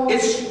fault.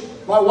 It's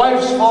my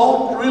wife's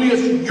fault. Really,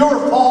 it's your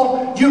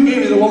fault. You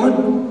gave me the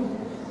woman.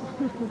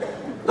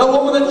 The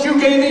woman that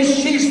you gave me,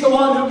 she's the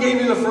one who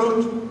gave me the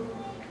fruit.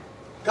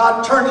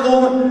 God turned to the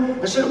woman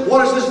and said,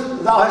 what is this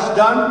thou hast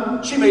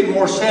done? She made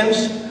more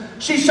sense.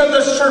 She said,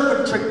 the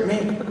serpent tricked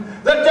me.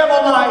 The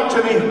devil lied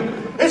to me.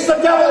 It's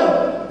the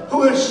devil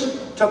who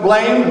is to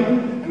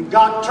blame. And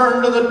God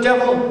turned to the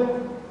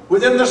devil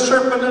within the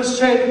serpent and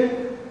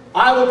said,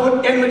 I will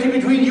put enmity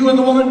between you and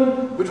the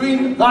woman,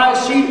 between thy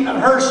seed and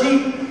her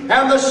seed,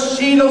 and the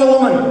seed of the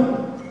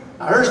woman.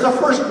 Now here's the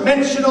first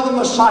mention of the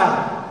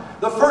Messiah,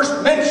 the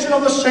first mention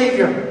of the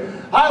Savior.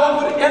 I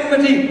will put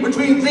enmity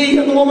between thee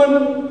and the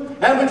woman,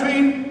 and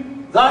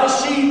between thy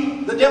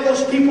seed, the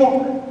devil's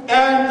people,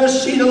 and the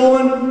seed of the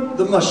woman,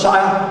 the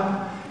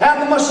Messiah.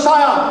 And the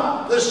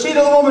Messiah, the seed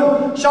of the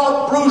woman,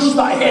 shall bruise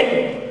thy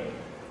head.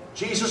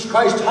 Jesus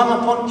Christ hung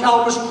upon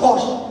Calvary's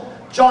cross,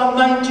 John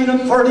 19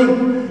 and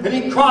 30, and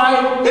he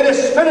cried, it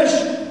is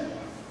finished.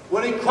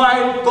 When he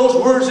cried those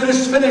words, it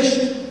is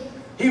finished,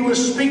 he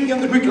was speaking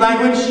in the Greek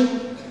language,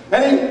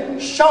 and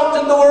he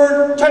shouted the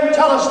word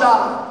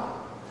tetelestai.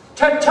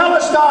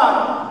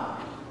 Tetelestai,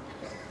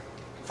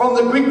 from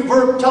the Greek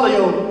verb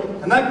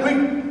teleo. And that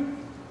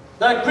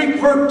Greek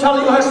verb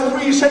teleo has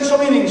three essential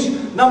meanings.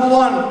 Number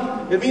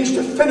one, it means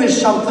to finish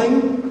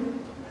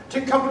something,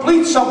 to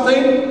complete something,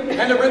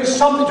 and to bring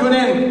something to an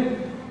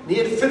end. And he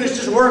had finished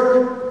his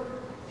work.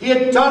 He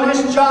had done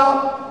his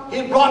job. He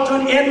had brought to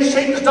an end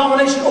Satan's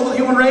domination over the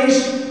human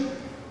race.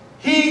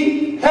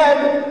 He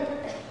had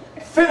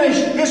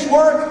finished his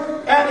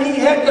work, and he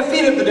had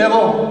defeated the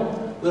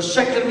devil. The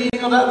second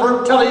meaning of that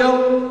verb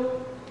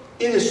teleo,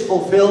 it is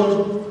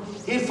fulfilled.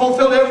 He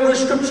fulfilled every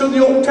scripture in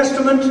the Old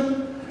Testament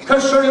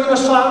concerning the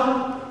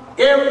Messiah.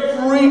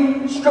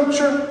 Every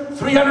scripture,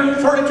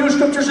 332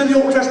 scriptures in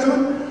the Old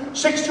Testament,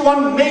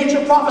 61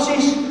 major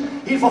prophecies,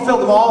 he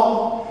fulfilled them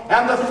all.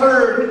 And the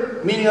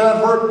third meaning of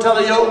that verb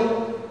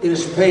teleo, it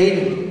is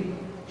paid.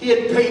 He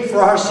had paid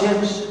for our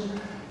sins.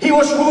 He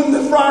was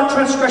wounded for our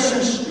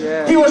transgressions.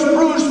 Yeah. He was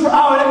bruised for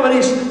our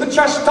iniquities. The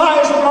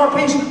chastisement of our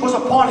peace was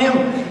upon him.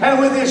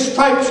 And with his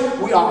stripes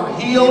we are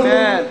healed.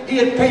 Amen. He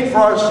had paid for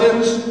our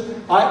sins.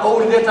 I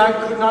owed it, I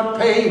could not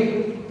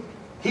pay.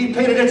 He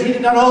paid it, he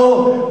did not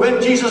owe.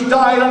 When Jesus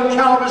died on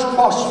Calvary's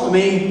cross for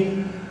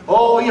me.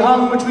 Oh, he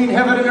hung between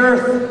heaven and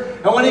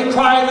earth. And when he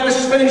cried, it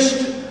is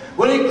finished.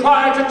 When he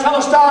cried to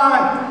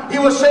Telestai, he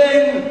was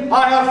saying,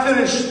 I have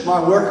finished my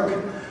work.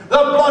 The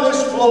blood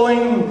is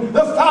flowing.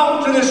 The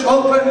fountain is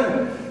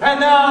open. And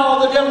now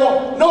the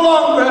devil no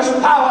longer has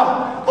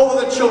power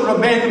over the children of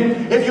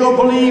men. If you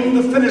believe in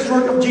the finished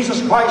work of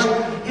Jesus Christ,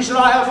 he said,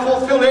 I have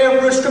fulfilled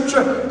every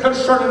scripture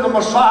concerning the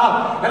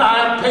Messiah, and I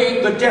have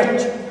paid the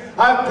debt.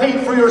 I have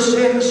paid for your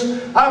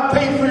sins. I have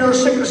paid for your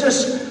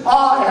sicknesses.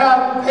 I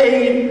have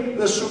paid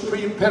the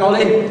supreme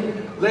penalty.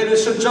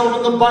 Ladies and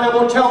gentlemen, the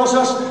Bible tells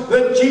us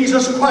that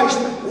Jesus Christ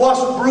was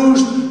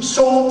bruised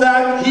so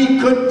that he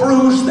could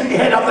bruise the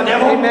head of the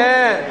devil.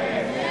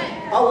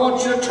 Amen. I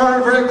want you to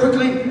turn very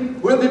quickly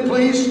with me,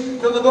 please,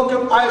 to the book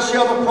of Isaiah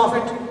the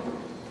prophet.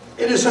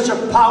 It is such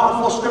a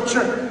powerful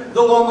scripture,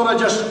 the one that I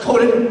just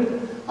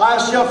quoted.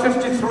 Isaiah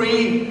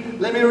 53.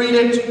 Let me read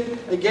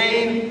it.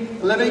 again.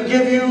 Let me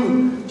give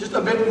you just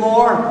a bit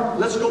more.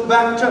 Let's go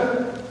back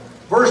to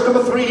verse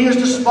number 3. He is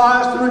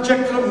despised and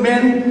rejected of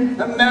men,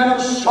 a man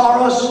of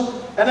sorrows,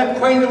 and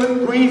acquainted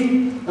with grief.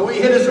 And we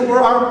hid as it were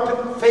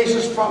our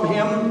faces from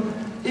him.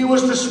 He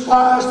was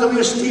despised, and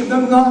we esteemed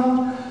him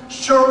not.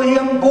 Surely he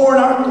hath borne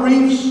our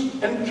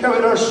griefs and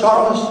carried our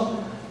sorrows.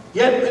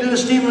 Yet we did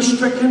esteem him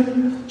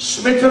stricken,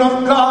 smitten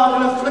of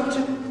God, and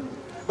afflicted.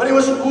 But he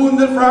was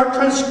wounded for our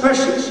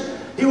transgressions.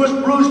 He was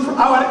bruised for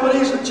our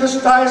iniquities. The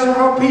chastisement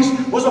of our peace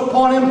was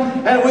upon him,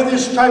 and with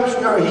his stripes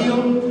we are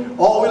healed.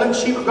 All we like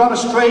sheep have gone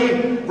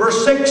astray.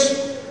 Verse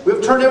 6. We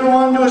have turned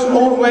everyone to his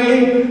own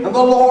way, and the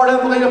Lord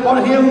hath laid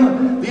upon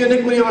him the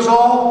iniquity of us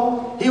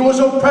all. He was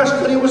oppressed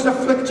and he was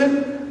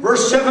afflicted.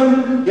 Verse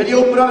 7, yet he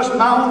opened out his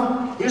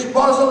mouth. He is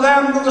brought as a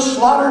lamb to the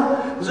slaughter,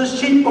 as a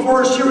sheep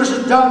before his shearers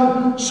is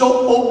dumb,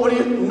 so opened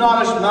he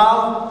not his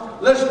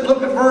mouth. Let's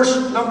look at verse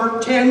number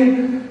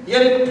 10.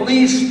 Yet it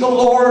pleased the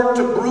Lord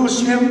to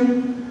bruise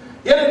him.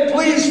 Yet it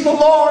pleased the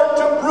Lord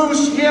to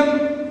bruise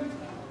him.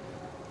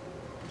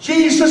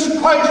 Jesus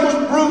Christ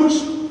was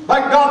bruised by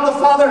God the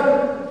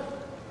Father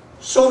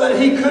so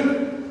that he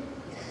could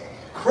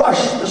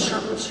crush the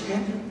serpent's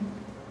head.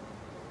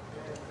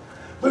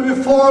 But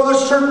before the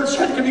serpent's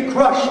head could be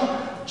crushed,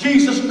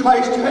 Jesus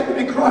Christ had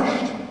to be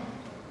crushed.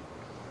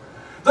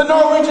 The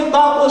Norwegian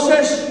Bible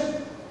says,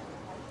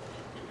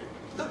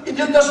 it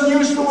doesn't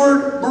use the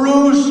word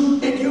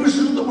bruise, it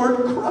uses the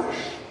word crush.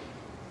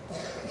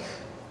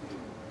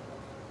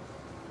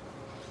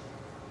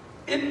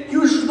 It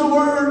uses the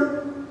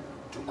word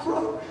to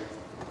crush.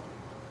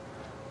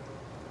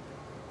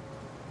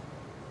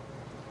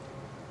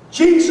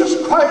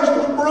 Jesus Christ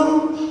was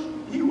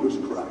bruised, he was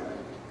crushed.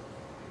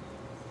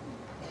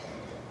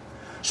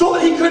 So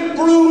that he could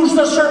bruise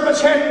the serpent's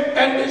head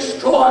and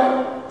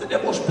destroy the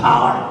devil's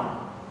power.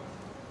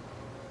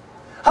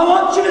 I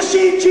want you to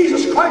see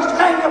Jesus Christ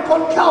hanging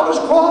upon Calvary's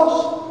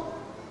cross,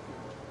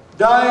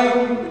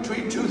 dying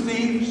between two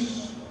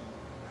thieves.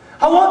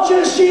 I want you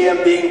to see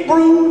him being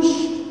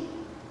bruised,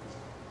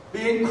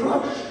 being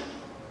crushed.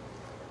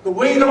 The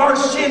weight of our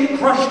sin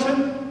crushed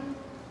him.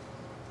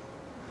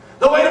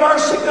 The weight of our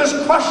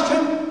sickness crushed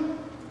him.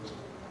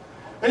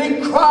 And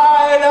he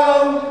cried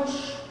out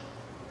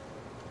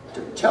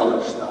to tell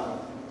us now,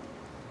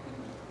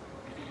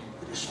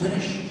 it is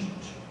finished.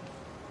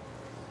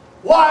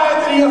 Why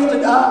did he have to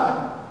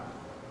die?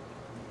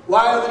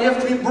 Why did he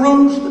have to be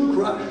bruised and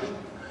crushed?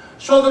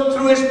 So that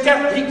through his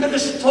death he could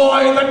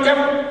destroy the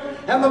devil.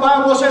 And the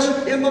Bible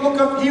says in the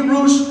book of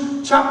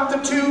Hebrews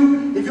chapter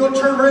 2, if you'll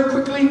turn very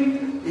quickly,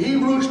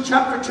 Hebrews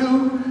chapter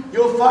 2,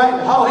 you'll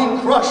find how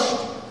he crushed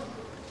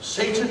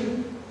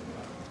Satan.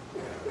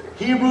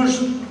 Hebrews,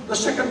 the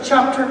 2nd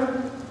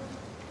chapter,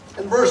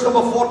 and verse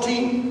number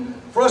 14.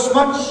 For as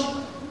much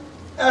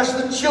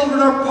as the children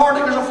are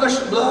partakers of flesh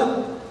and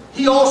blood,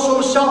 he also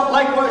himself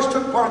likewise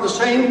took part of the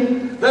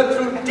same, that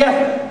through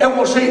death, and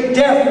we'll say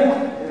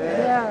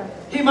death,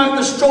 he might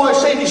destroy,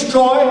 say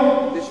destroy,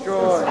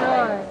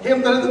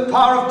 him that is the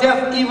power of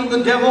death, even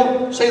the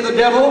devil, say the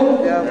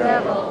devil,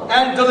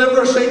 and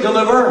deliver, say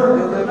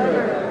deliver.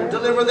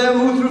 Deliver them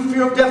who through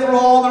fear of death were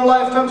all their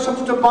lifetime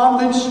subject to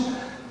bondage.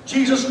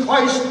 Jesus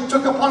Christ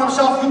took upon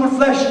himself human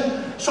flesh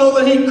so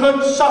that he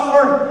could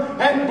suffer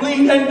and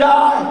bleed and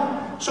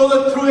die, so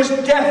that through his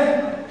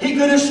death he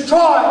could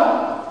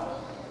destroy.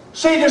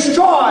 Say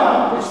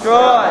destroy.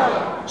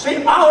 Destroy.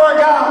 Say our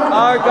God.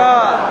 Our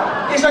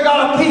God is a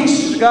God of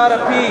peace. He's a God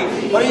of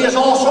peace. But he is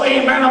also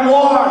a man of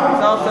war.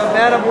 He's also a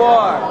man of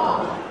war.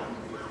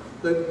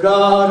 The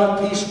God of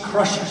peace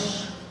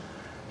crushes.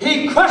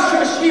 He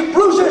crushes, he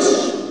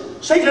bruises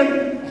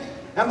Satan.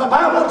 And the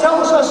Bible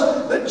tells us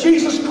that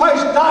Jesus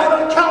Christ died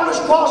on Calvary's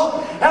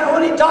cross. And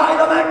when he died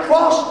on that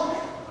cross,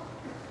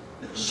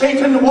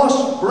 Satan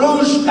was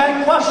bruised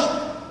and crushed,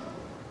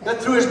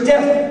 that through his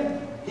death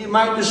he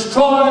might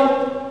destroy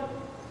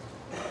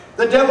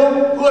the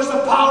devil who has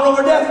the power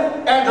over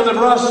death and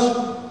deliver us.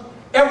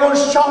 Everyone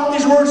shout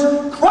these words: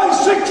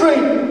 Christ's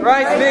victory!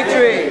 Christ's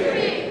victory!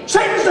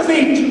 Satan's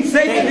defeat!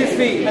 Satan's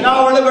defeat! And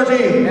our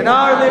liberty! And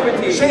our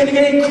liberty! Say it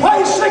again: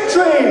 Christ's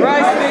victory!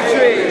 Christ's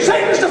victory!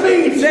 Satan's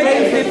defeat!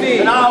 Satan's defeat!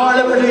 And our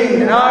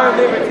liberty! And our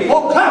liberty!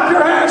 Oh, clap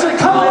your hands and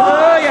come on!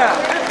 Hallelujah!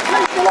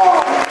 Praise the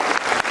Lord!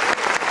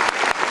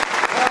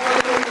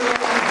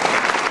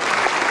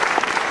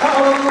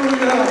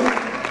 Hallelujah!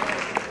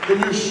 Can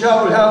you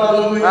shout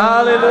hallelujah?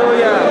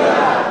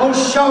 Hallelujah! Oh,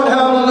 shout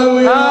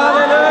hallelujah!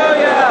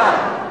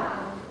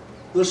 Hallelujah!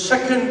 The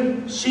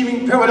second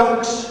seeming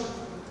paradox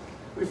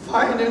we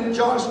find in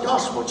John's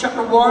Gospel,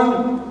 chapter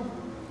 1,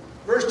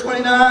 verse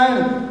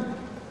 29.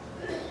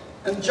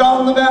 And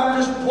John the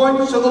Baptist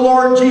points to the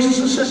Lord Jesus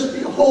and says,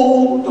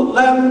 Behold, the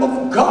Lamb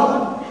of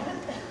God,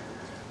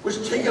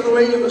 which taketh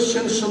away the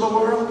sins of the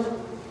world.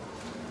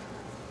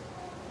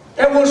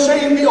 And we'll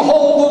say,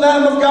 Behold the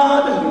Lamb of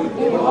God,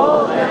 behold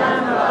the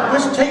Lamb of God,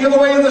 which taketh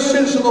away the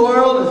sins of the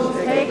world.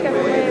 Taketh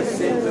away the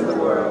sins of the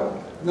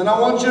world. And then I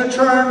want you to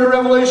turn to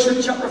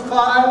Revelation chapter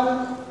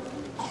 5.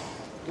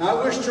 And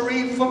I wish to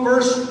read from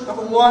verse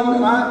number 1.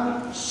 And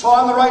I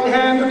saw in the right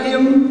hand of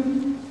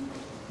him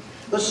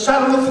that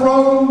sat on the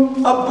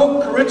throne, a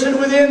book written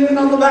within and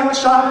on the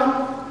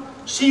backside,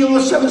 sealed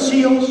with 7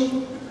 seals.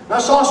 And I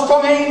saw a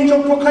strong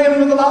angel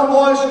proclaiming with a loud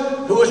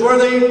voice, who is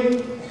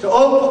worthy to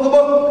open the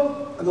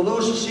book and to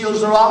loose the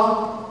seals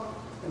thereof.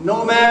 And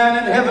no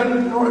man in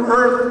heaven nor in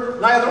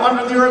earth, neither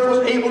under the earth,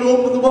 was able to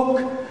open the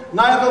book,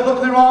 neither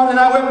look thereon. And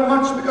I wept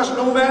much, because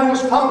no man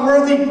was found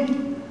worthy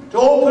to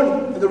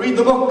open and to read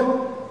the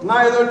book,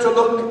 neither to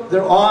look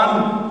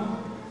thereon.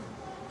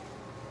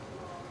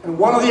 And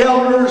one of the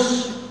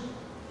elders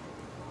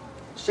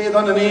saith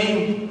unto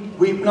me,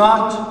 Weep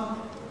not.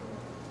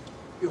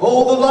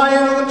 Behold, the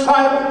Lion of the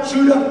tribe of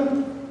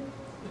Judah,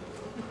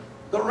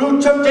 the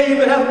root of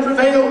David, hath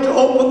prevailed to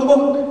open the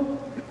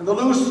book and to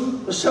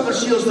loose the 7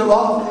 seals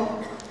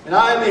thereof. And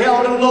I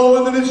beheld, and lo,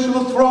 in the midst of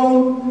the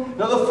throne,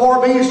 and of the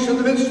 4 beasts, in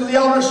the midst of the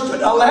elders,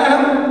 stood a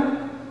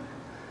lamb.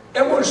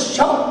 Everyone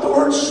shout the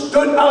word,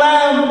 stood a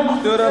lamb.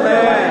 Stood a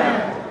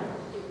lamb.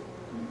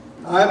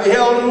 I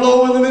beheld, and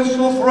lo, in the midst of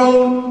the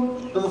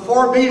throne, of the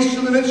 4 beasts,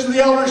 in the midst of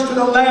the elders, stood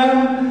a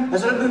lamb,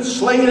 as it had been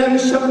slain, having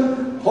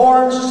 7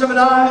 horns and 7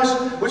 eyes,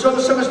 which are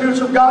the 7 spirits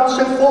of God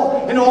sent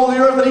forth into all the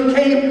earth. And he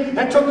came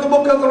and took the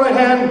book of the right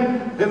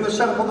hand, him that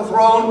sat upon the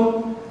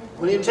throne.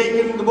 When he had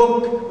taken the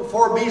book, the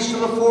 4 beasts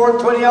and the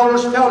 24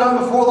 elders fell down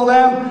before the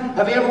Lamb,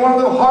 having every one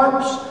of them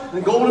harps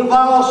and golden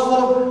vials full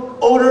of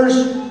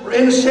odors or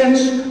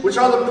incense, which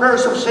are the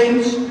prayers of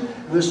saints.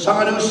 And they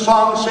sung a new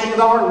song, saying,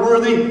 Thou art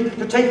worthy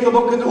to take the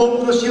book and to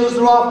open the seals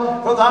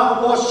thereof, for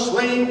thou wast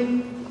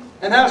slain,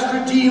 and hast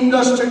redeemed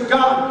us to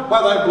God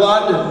by thy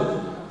blood.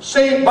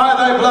 Saved by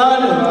thy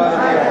blood.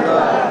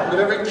 That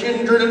every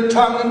kindred and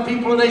tongue and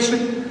people and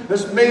nation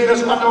has made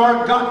us unto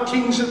our God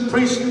kings and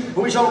priests, and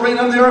we shall reign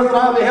on the earth. And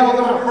I beheld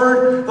and I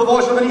heard the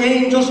voice of many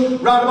angels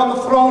round about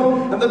the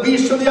throne, and the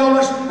beasts and the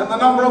elders, and the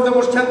number of them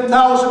was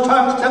 10,000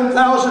 times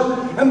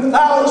 10,000, and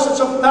thousands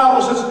of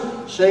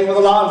thousands, saying with a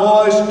loud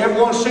voice,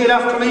 everyone say it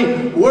after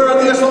me,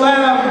 Worthy is the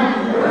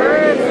Lamb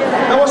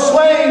that was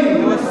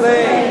slain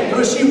to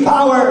receive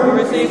power, and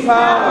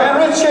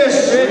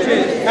riches,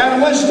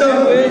 and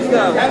wisdom,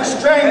 and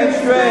strength,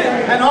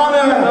 and honor,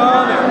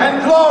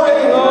 and glory,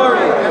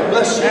 and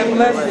blessing.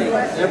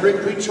 Every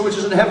creature which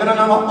is in heaven and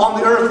on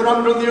the earth and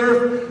under the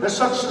earth, and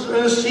such as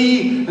in the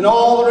sea, and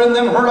all that are in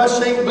them, heard I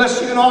saying,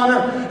 Blessing and honor,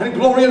 and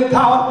glory and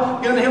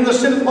power, be unto him that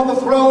sitteth upon the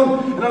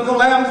throne, and unto the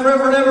Lamb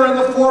forever and ever. And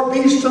the 4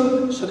 beasts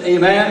said,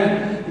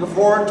 Amen. And the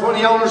 24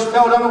 elders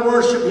fell down to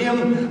worship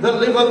him that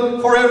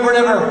liveth forever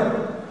and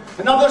ever.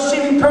 Another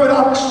seeming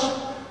paradox.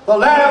 The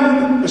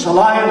Lamb is a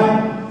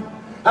lion,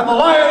 and the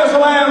lion is a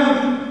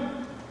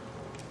lamb.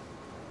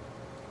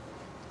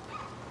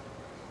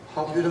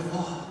 How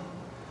beautiful.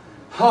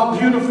 How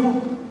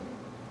beautiful.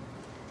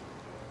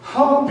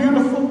 How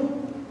beautiful.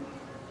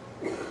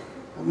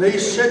 And they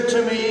said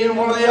to me, and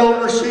one of the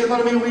elders saith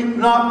unto me, Weep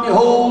not,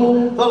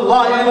 behold, the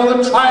Lion of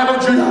the tribe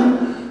of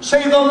Judah.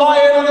 Say, the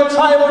Lion of the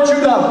tribe of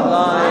Judah. The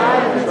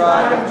Lion of the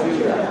tribe of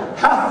Judah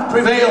hath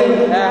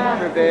prevailed. hath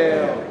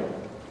prevailed.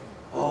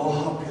 Oh,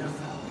 how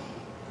beautiful.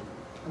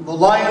 And the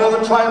Lion of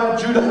the tribe of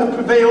Judah hath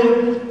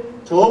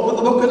prevailed to open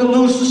the book and to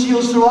loose the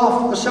seals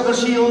thereof, the 7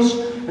 seals.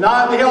 And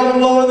I beheld,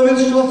 and lo, in the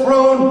midst of the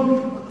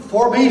throne,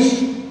 4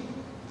 beasts.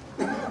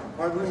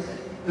 Pardon me.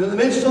 And in the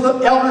midst of the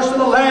elders to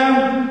the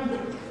Lamb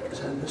is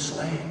had been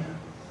slain.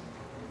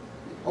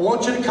 I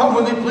want you to come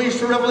with me, please,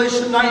 to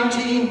Revelation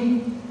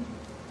 19.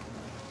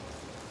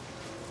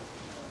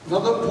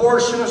 Another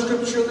portion of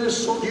Scripture that is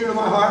so dear to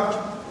my heart.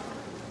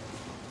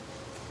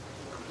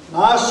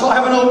 Now I saw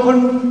heaven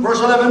open, verse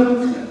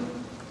 11.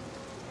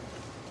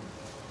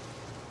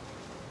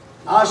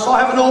 Now I saw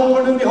heaven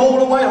open, and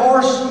behold, a white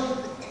horse.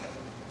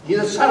 He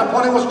that sat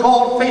upon it was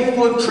called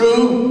Faithful and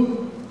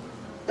True.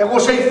 And we'll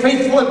say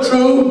Faithful and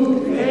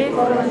True.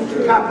 Faithful and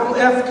true. Capital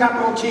F,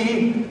 capital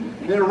T.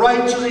 And in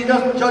righteousness he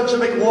doth judge to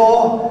make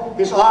war.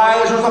 His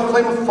eyes was a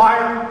flame of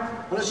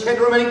fire. On his head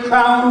were many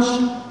crowns.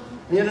 And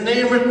he had a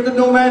name written that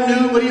no man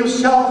knew but he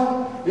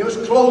himself. And he was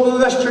clothed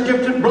with a vesture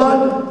dipped in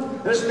blood.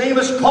 And his name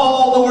is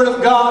called the Word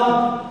of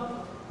God.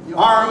 And the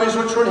armies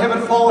which were in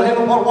heaven followed him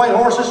upon white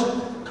horses,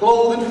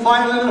 clothed in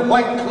fine linen and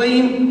white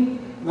clean.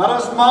 And out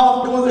of his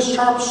mouth goeth a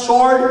sharp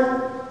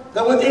sword,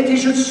 that with it he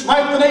should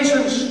smite the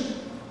nations.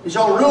 He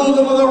shall rule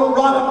them with a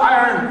rod of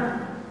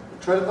iron.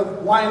 He treadeth with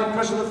wine the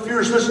press of the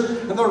fierceness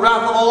and the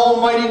wrath of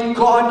Almighty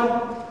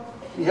God.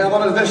 He hath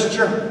on his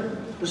vesture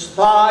his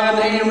thigh a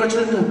name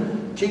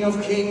written, King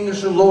of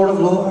Kings and Lord of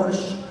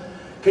Lords.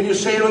 Can you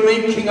say it with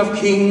me? King of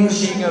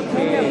Kings, King of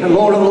Kings, and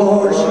Lord of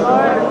Lords.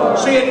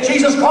 Say it,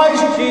 Jesus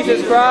Christ.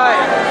 Jesus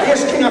Christ. He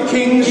is King of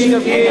Kings. King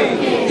of Kings.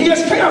 He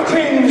is King of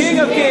Kings. King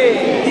of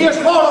Kings. He is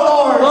Lord of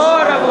Lords.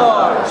 Lord of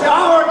Lords. Say,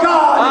 our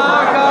God.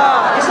 Our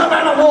God. He's a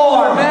man of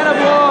war. Man of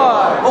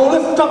war. Oh,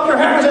 lift up your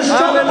hands and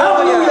shout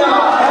Hallelujah.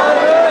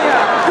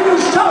 hallelujah. Can you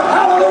shout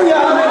hallelujah?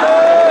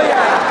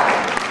 Hallelujah.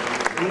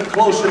 I'm going to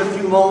close in a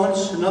few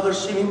moments. Another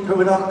seeming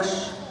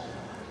paradox.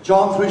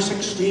 John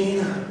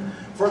 3:16.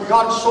 For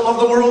God so loved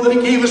the world that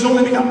he gave his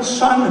only begotten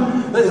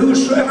Son, that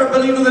whosoever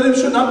believeth in him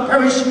should not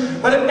perish,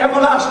 but have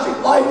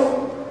everlasting life.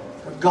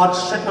 For God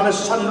sent not his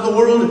Son into the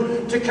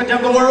world to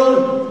condemn the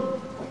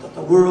world, but that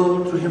the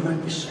world through him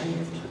might be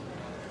saved.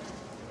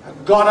 A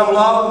God of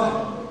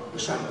love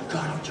is a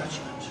God of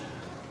judgment.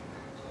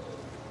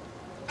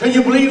 Can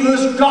you believe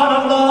this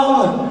God of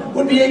love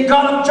would be a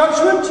God of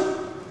judgment?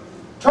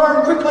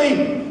 Turn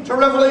quickly to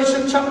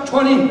Revelation chapter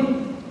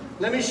 20.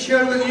 Let me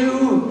share with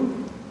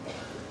you.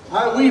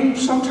 I weep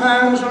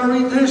sometimes when I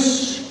read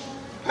this.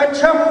 I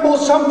tremble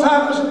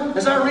sometimes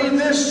as I read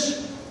this.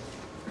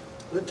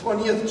 The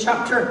 20th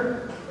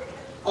chapter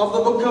of the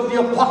book of the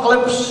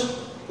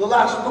Apocalypse, the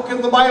last book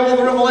in the Bible,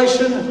 the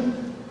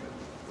Revelation.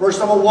 Verse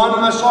number 1,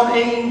 and I saw an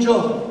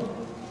angel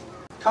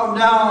come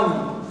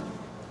down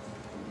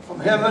from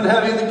heaven,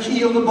 having the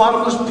key of the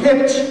bottomless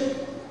pit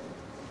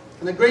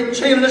and a great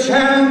chain in his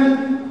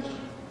hand.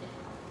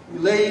 He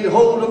laid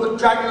hold of the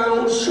dragon, that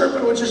old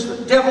serpent, which is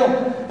the devil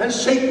and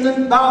Satan,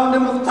 and bound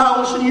him with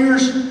 1,000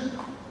 years,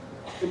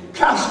 and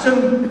cast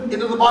him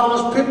into the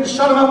bottomless pit and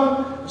shut him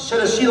up, and set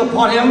a seal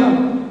upon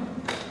him.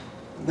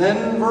 And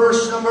then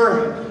verse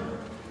number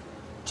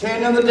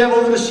 10, and the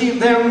devil that deceived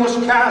them was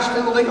cast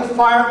in the lake of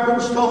fire and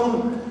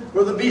brimstone,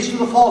 where the beast and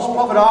the false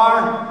prophet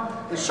are,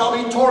 and shall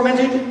be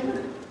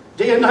tormented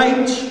day and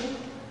night,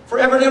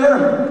 forever and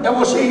ever. And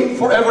we'll say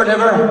forever and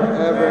ever.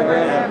 Forever and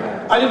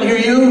ever. I didn't hear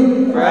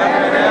you. Forever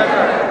and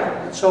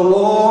ever. It's a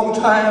long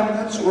time.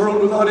 That's a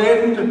world without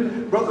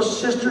end. Brothers and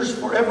sisters,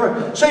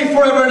 forever. Say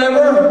forever and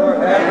ever.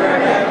 Forever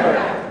and ever.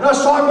 And I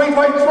saw a great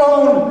white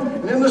throne,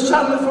 and in the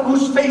saddle from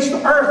whose face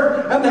the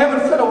earth and the heaven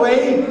fled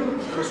away.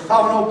 There was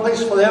found no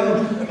place for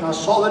them. And I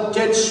saw the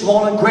dead,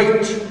 small and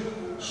great,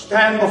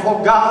 stand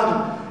before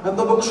God. And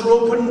the books were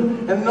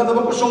opened, and another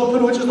book was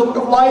opened, which is the book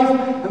of life.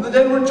 And the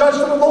dead were judged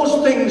of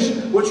those things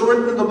which were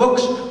written in the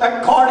books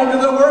according to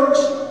their works.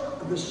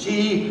 And the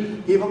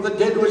sea gave up the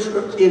dead which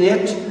were in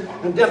it,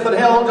 and death and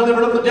hell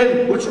delivered up the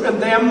dead which were in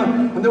them.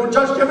 And they were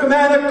judged every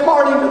man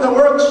according to their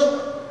works.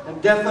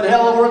 And death and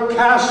hell were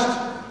cast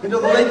into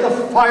the lake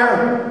of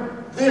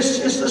fire.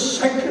 This is the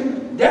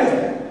second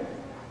death.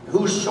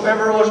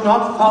 Whosoever was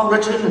not found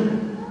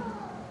written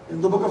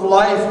in the book of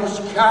life was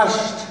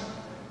cast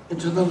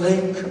into the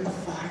lake of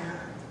fire.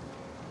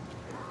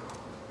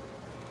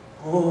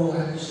 Oh,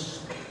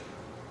 that's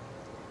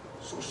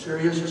so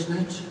serious, isn't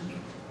it?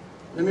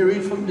 Let me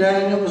read from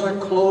Daniel as I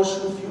close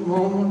in a few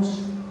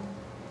moments.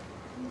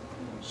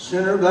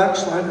 Sinner,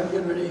 backslider,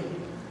 get ready.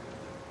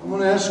 I'm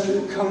going to ask you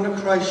to come to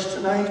Christ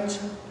tonight.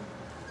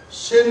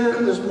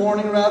 Sinner, this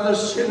morning rather,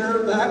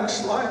 sinner,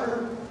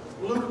 backslider,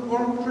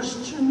 lukewarm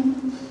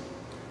Christian.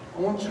 I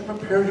want you to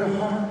prepare your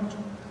heart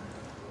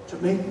to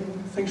make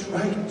things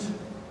right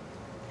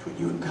between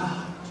you and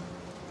God.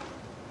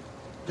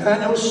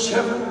 Daniel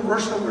 7,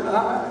 verse number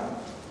 9.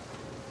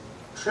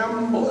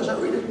 Tremble as I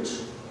read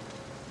it.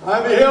 I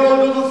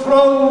beheld the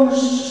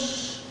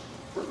thrones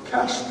were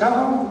cast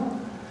down,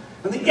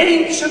 and the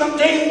Ancient of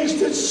Days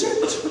did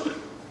sit.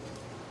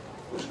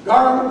 His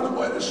garment was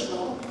white as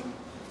snow,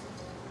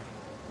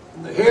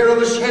 and the hair of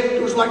his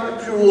head was like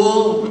the pure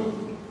wool.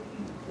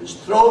 His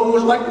throne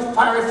was like the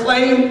fiery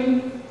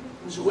flame,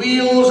 his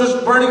wheels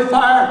as burning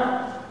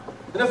fire,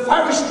 and a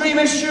fiery stream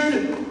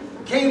issued,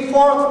 came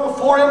forth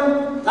before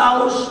him.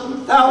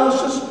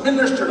 Thousands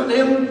ministered unto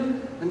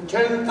him, and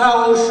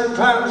 10,000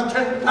 times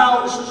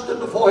 10,000 stood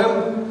before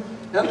him.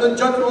 And the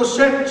judgment was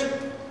set,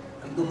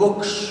 and the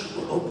books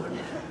were opened.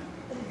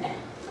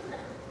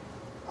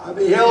 I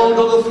beheld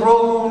till the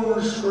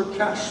thrones were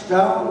cast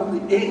down,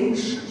 and the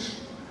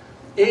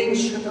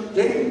Ancient of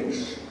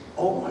Days,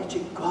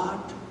 Almighty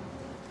God,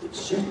 did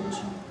sit.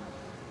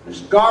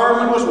 His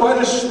garment was white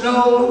as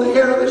snow, and the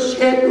hair of his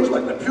head was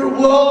like the pure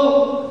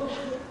wool.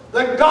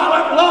 The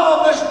God of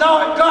love is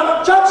now a God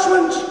of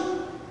judgment.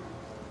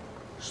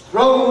 His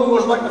throne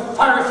was like a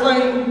fiery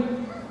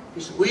flame,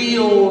 his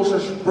wheels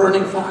as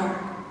burning fire.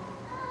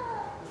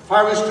 The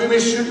fiery stream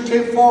issued and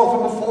came forth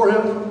from before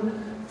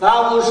him.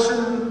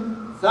 Thousands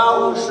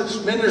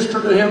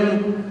ministered to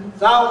him.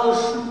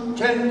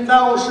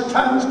 10,000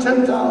 times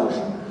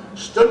 10,000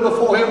 stood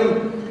before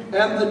him.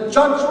 And the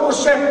judgment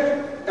was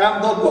set,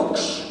 and the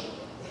books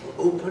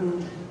were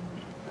opened.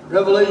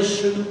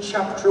 Revelation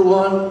chapter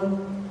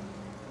 1.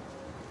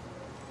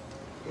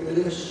 Here it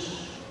is.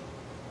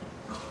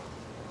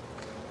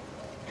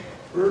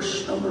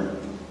 Verse number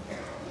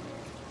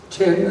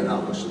 10. And I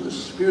was in the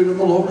Spirit of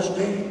the Lord's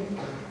day.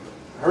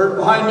 I heard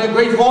behind me a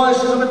great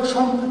voice as of a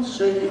trumpet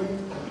saying,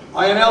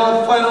 I am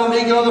Alpha and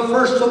Omega, the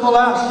first and the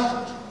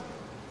last.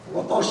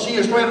 What thou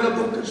seest right in the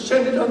book is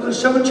sent unto the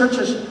 7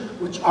 churches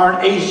which are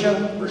in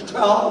Asia. Verse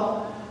 12.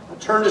 I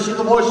turned to see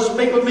the voice that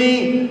spake with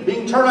me.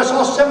 Being turned, I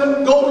saw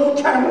 7 golden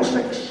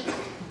candlesticks.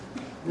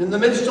 And in the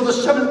midst of the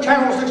 7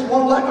 candlesticks,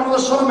 one like unto the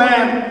Son of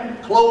Man,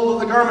 clothed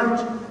with a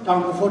garment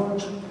down to the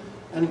foot,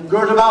 and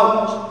girt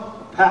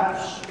about the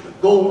paps with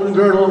a golden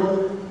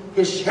girdle.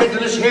 His head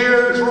and his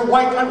hairs were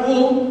white like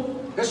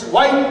wool, as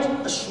white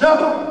as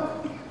snow.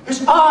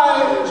 His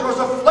eyes were as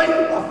a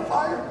flame of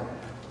fire.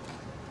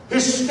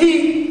 His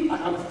feet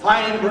like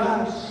unfine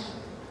brass,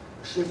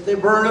 as if they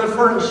burn in a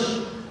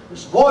furnace.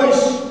 His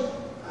voice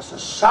as the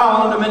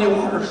sound of many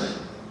waters.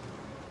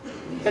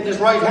 In his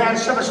right hand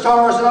 7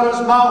 stars, and out of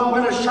his mouth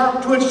went a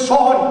sharp two-edged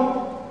sword.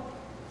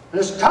 And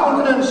his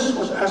countenance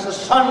was as the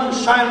sun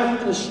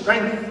shineth in his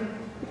strength.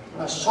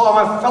 And I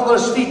saw him, I fell at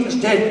his feet as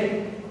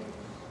dead.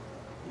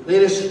 He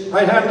laid his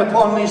right hand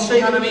upon me,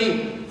 saying unto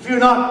me, Fear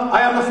not,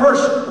 I am the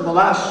first and the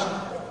last.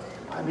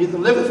 I am he that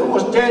liveth or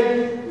was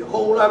dead.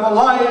 Behold, I am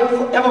alive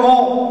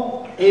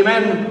forevermore.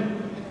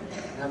 Amen.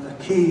 And have the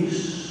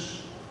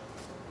keys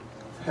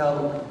of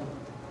hell.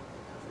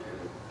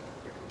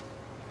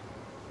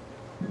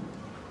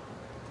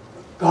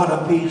 God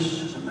of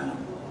peace is a man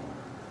of war.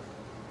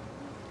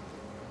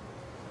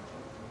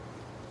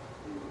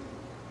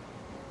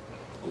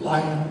 A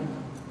lion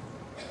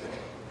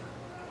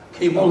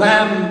came a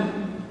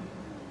lamb,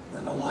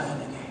 then a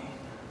lion again.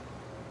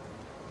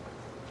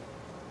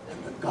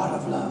 And the God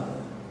of love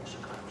is a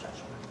God of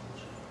judgment.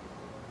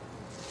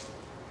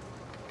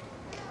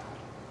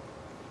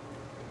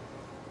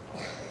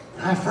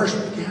 When I first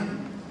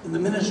began in the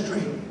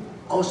ministry,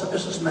 I was a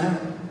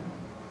businessman.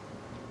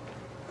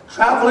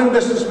 Traveling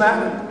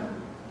businessman.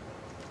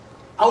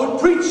 I would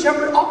preach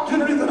every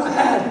opportunity that I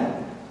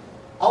had.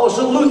 I was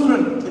a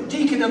Lutheran, a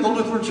deacon in the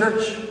Lutheran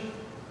church.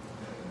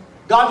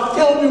 God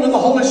filled me with the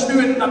Holy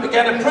Spirit and I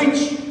began to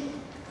preach.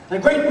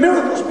 And great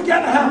miracles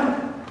began to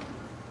happen.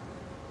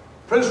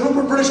 Prince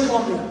Rupert, British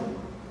Columbia.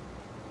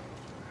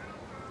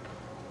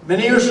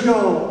 Many years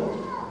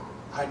ago,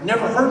 I'd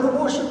never heard the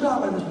voice of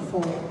God like this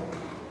before.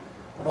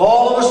 But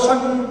all of a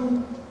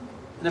sudden,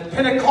 in a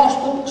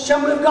Pentecostal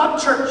Assembly of God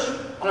church,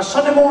 on a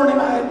Sunday morning,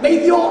 I had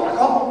made the altar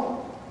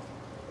call.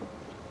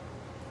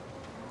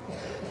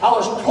 I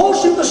was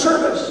closing the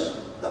service.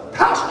 The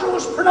pastor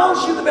was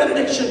pronouncing the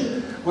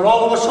benediction. When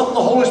all of a sudden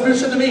the Holy Spirit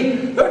said to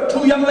me, there are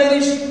 2 young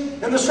ladies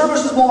in the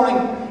service this morning.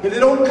 If they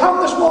don't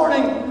come this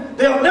morning,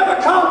 they'll never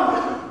come.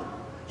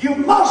 You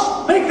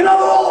must make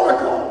another altar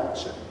call. I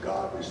said,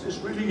 God, is this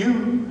really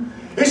you?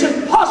 Is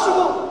it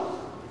possible?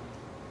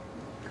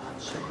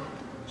 God said,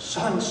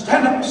 son,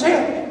 stand up and say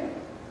it.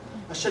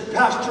 I said,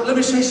 Pastor, let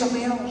me say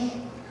something else.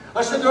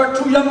 I said, there are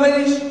 2 young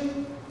ladies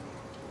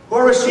who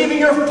are receiving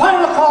your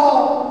final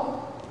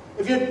call.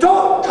 If you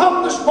don't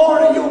come this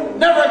morning, you'll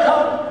never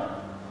come.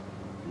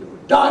 You'll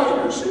die in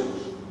your sins.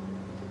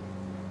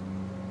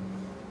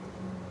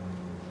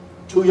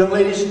 2 young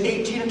ladies,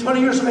 18 and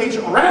 20 years of age,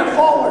 ran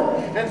forward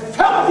and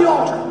fell at the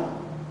altar.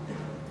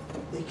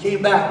 They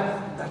came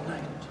back that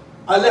night.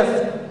 I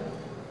left.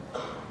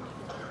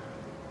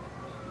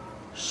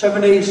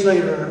 7 days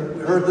later,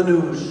 we heard the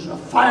news. A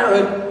fire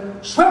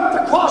had swept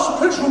across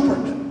Prince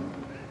Rupert,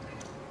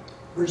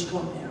 British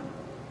Columbia.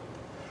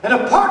 An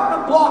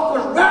apartment block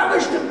was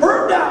ravaged and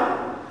burned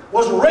down,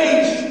 was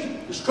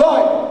razed,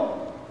 destroyed.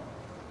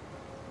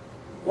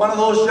 One of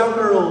those young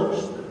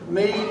girls that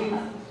made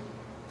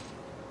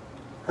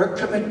her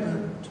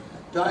commitment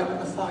died in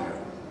the fire.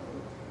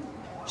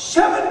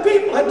 7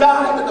 people had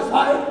died in the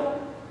fire.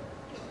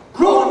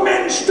 Grown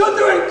men stood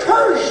there and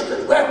cursed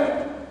and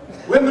wept.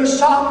 Women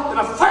sobbed,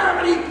 and a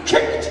fireman, he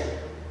kicked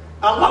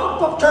a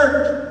lump of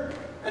dirt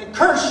and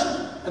cursed,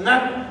 and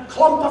that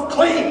clump of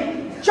clay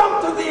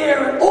jumped through the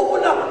air and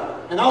opened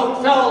up, and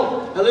out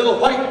fell a little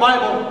white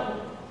Bible.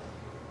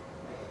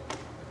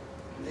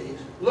 They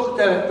looked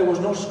at it, there was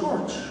no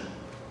scorch.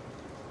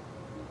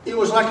 It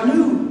was like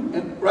new,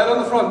 and right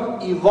on the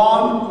front,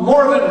 Yvonne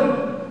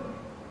Morgan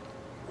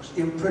was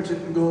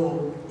imprinted in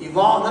gold.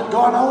 Yvonne had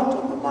gone out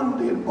on the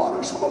Monday and bought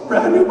herself a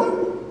brand new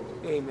Bible.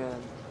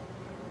 Amen.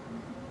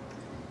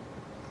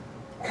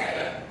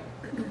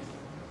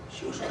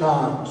 She was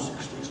gone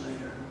 6 days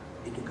later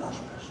into God's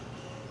presence.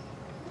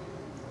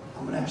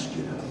 I'm going to ask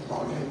you to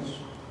bow your heads.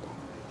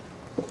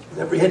 With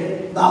every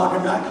head bowed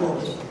and eye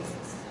closed.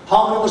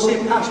 How many will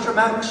say, Pastor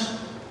Max,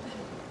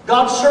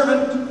 God's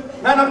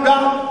servant, man of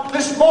God,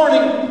 this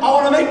morning I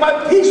want to make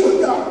my peace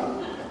with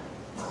God.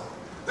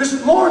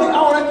 This morning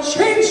I want to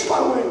change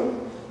my way.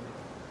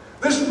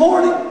 This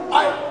morning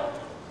I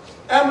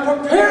am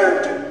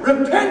prepared to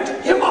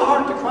repent, give my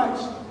heart to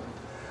Christ.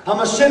 I'm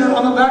a sinner,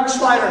 I'm a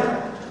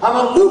backslider, I'm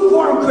a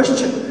lukewarm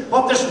Christian,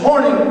 but this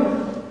morning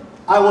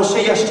I will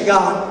say yes to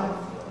God.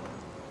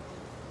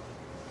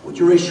 Would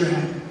you raise your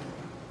hand?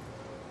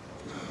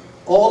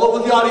 All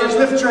over the audience,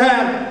 lift your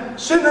hand.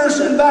 Sinners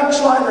and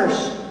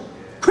backsliders,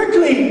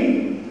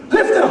 quickly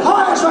lift it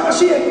high so I can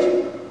see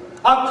it.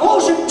 I'll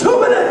close in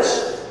 2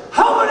 minutes.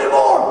 How many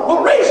more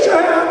will raise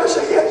your hand and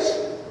say yes?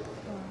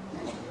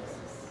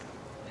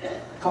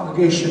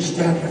 Congregation,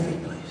 stand to your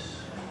feet, please.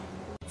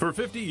 For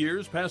 50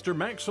 years, Pastor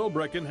Max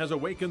Solbrekken has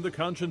awakened the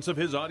conscience of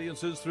his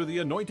audiences through the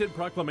anointed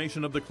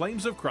proclamation of the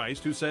claims of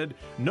Christ, who said,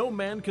 "No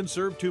man can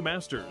serve 2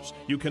 masters.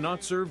 You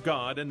cannot serve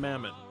God and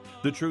mammon.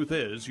 The truth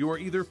is, you are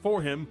either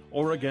for him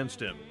or against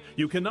him.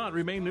 You cannot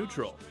remain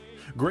neutral."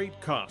 Great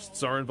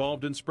costs are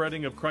involved in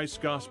spreading of Christ's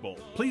gospel.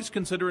 Please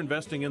consider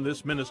investing in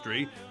this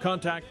ministry.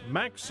 Contact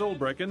Max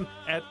Solbrekken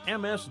at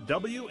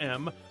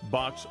MSWM,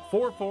 Box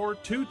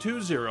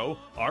 44220,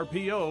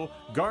 RPO,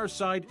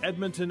 Garside,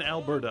 Edmonton,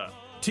 Alberta,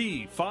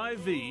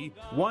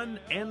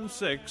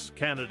 T5V1N6,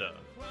 Canada.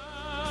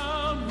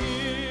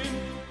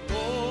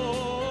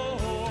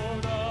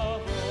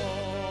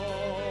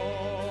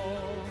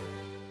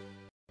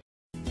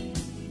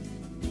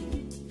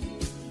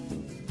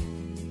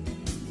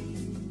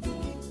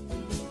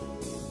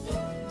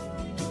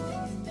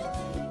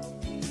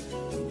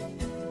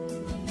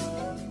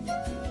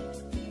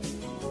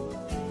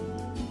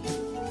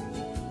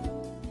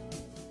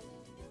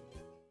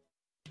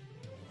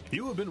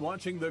 You have been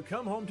watching the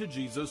Come Home to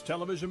Jesus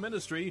television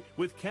ministry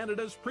with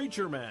Canada's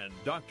preacher man,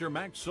 Dr.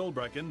 Max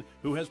Solbrekken,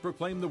 who has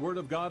proclaimed the Word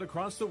of God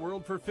across the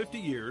world for 50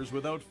 years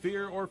without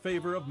fear or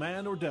favor of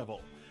man or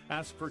devil.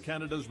 Ask for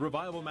Canada's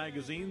Revival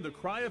magazine, The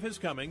Cry of His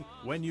Coming,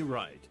 when you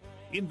write.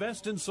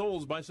 Invest in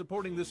souls by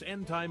supporting this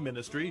end-time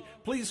ministry.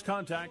 Please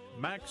contact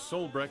Max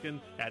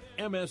Solbrekken at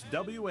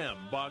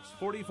MSWM, Box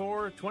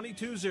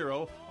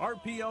 44220,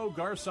 RPO,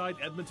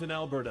 Garside, Edmonton,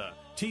 Alberta,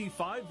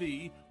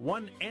 T5V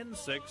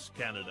 1N6,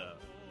 Canada.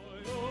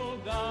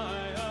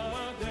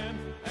 Die again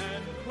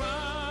and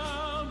cry.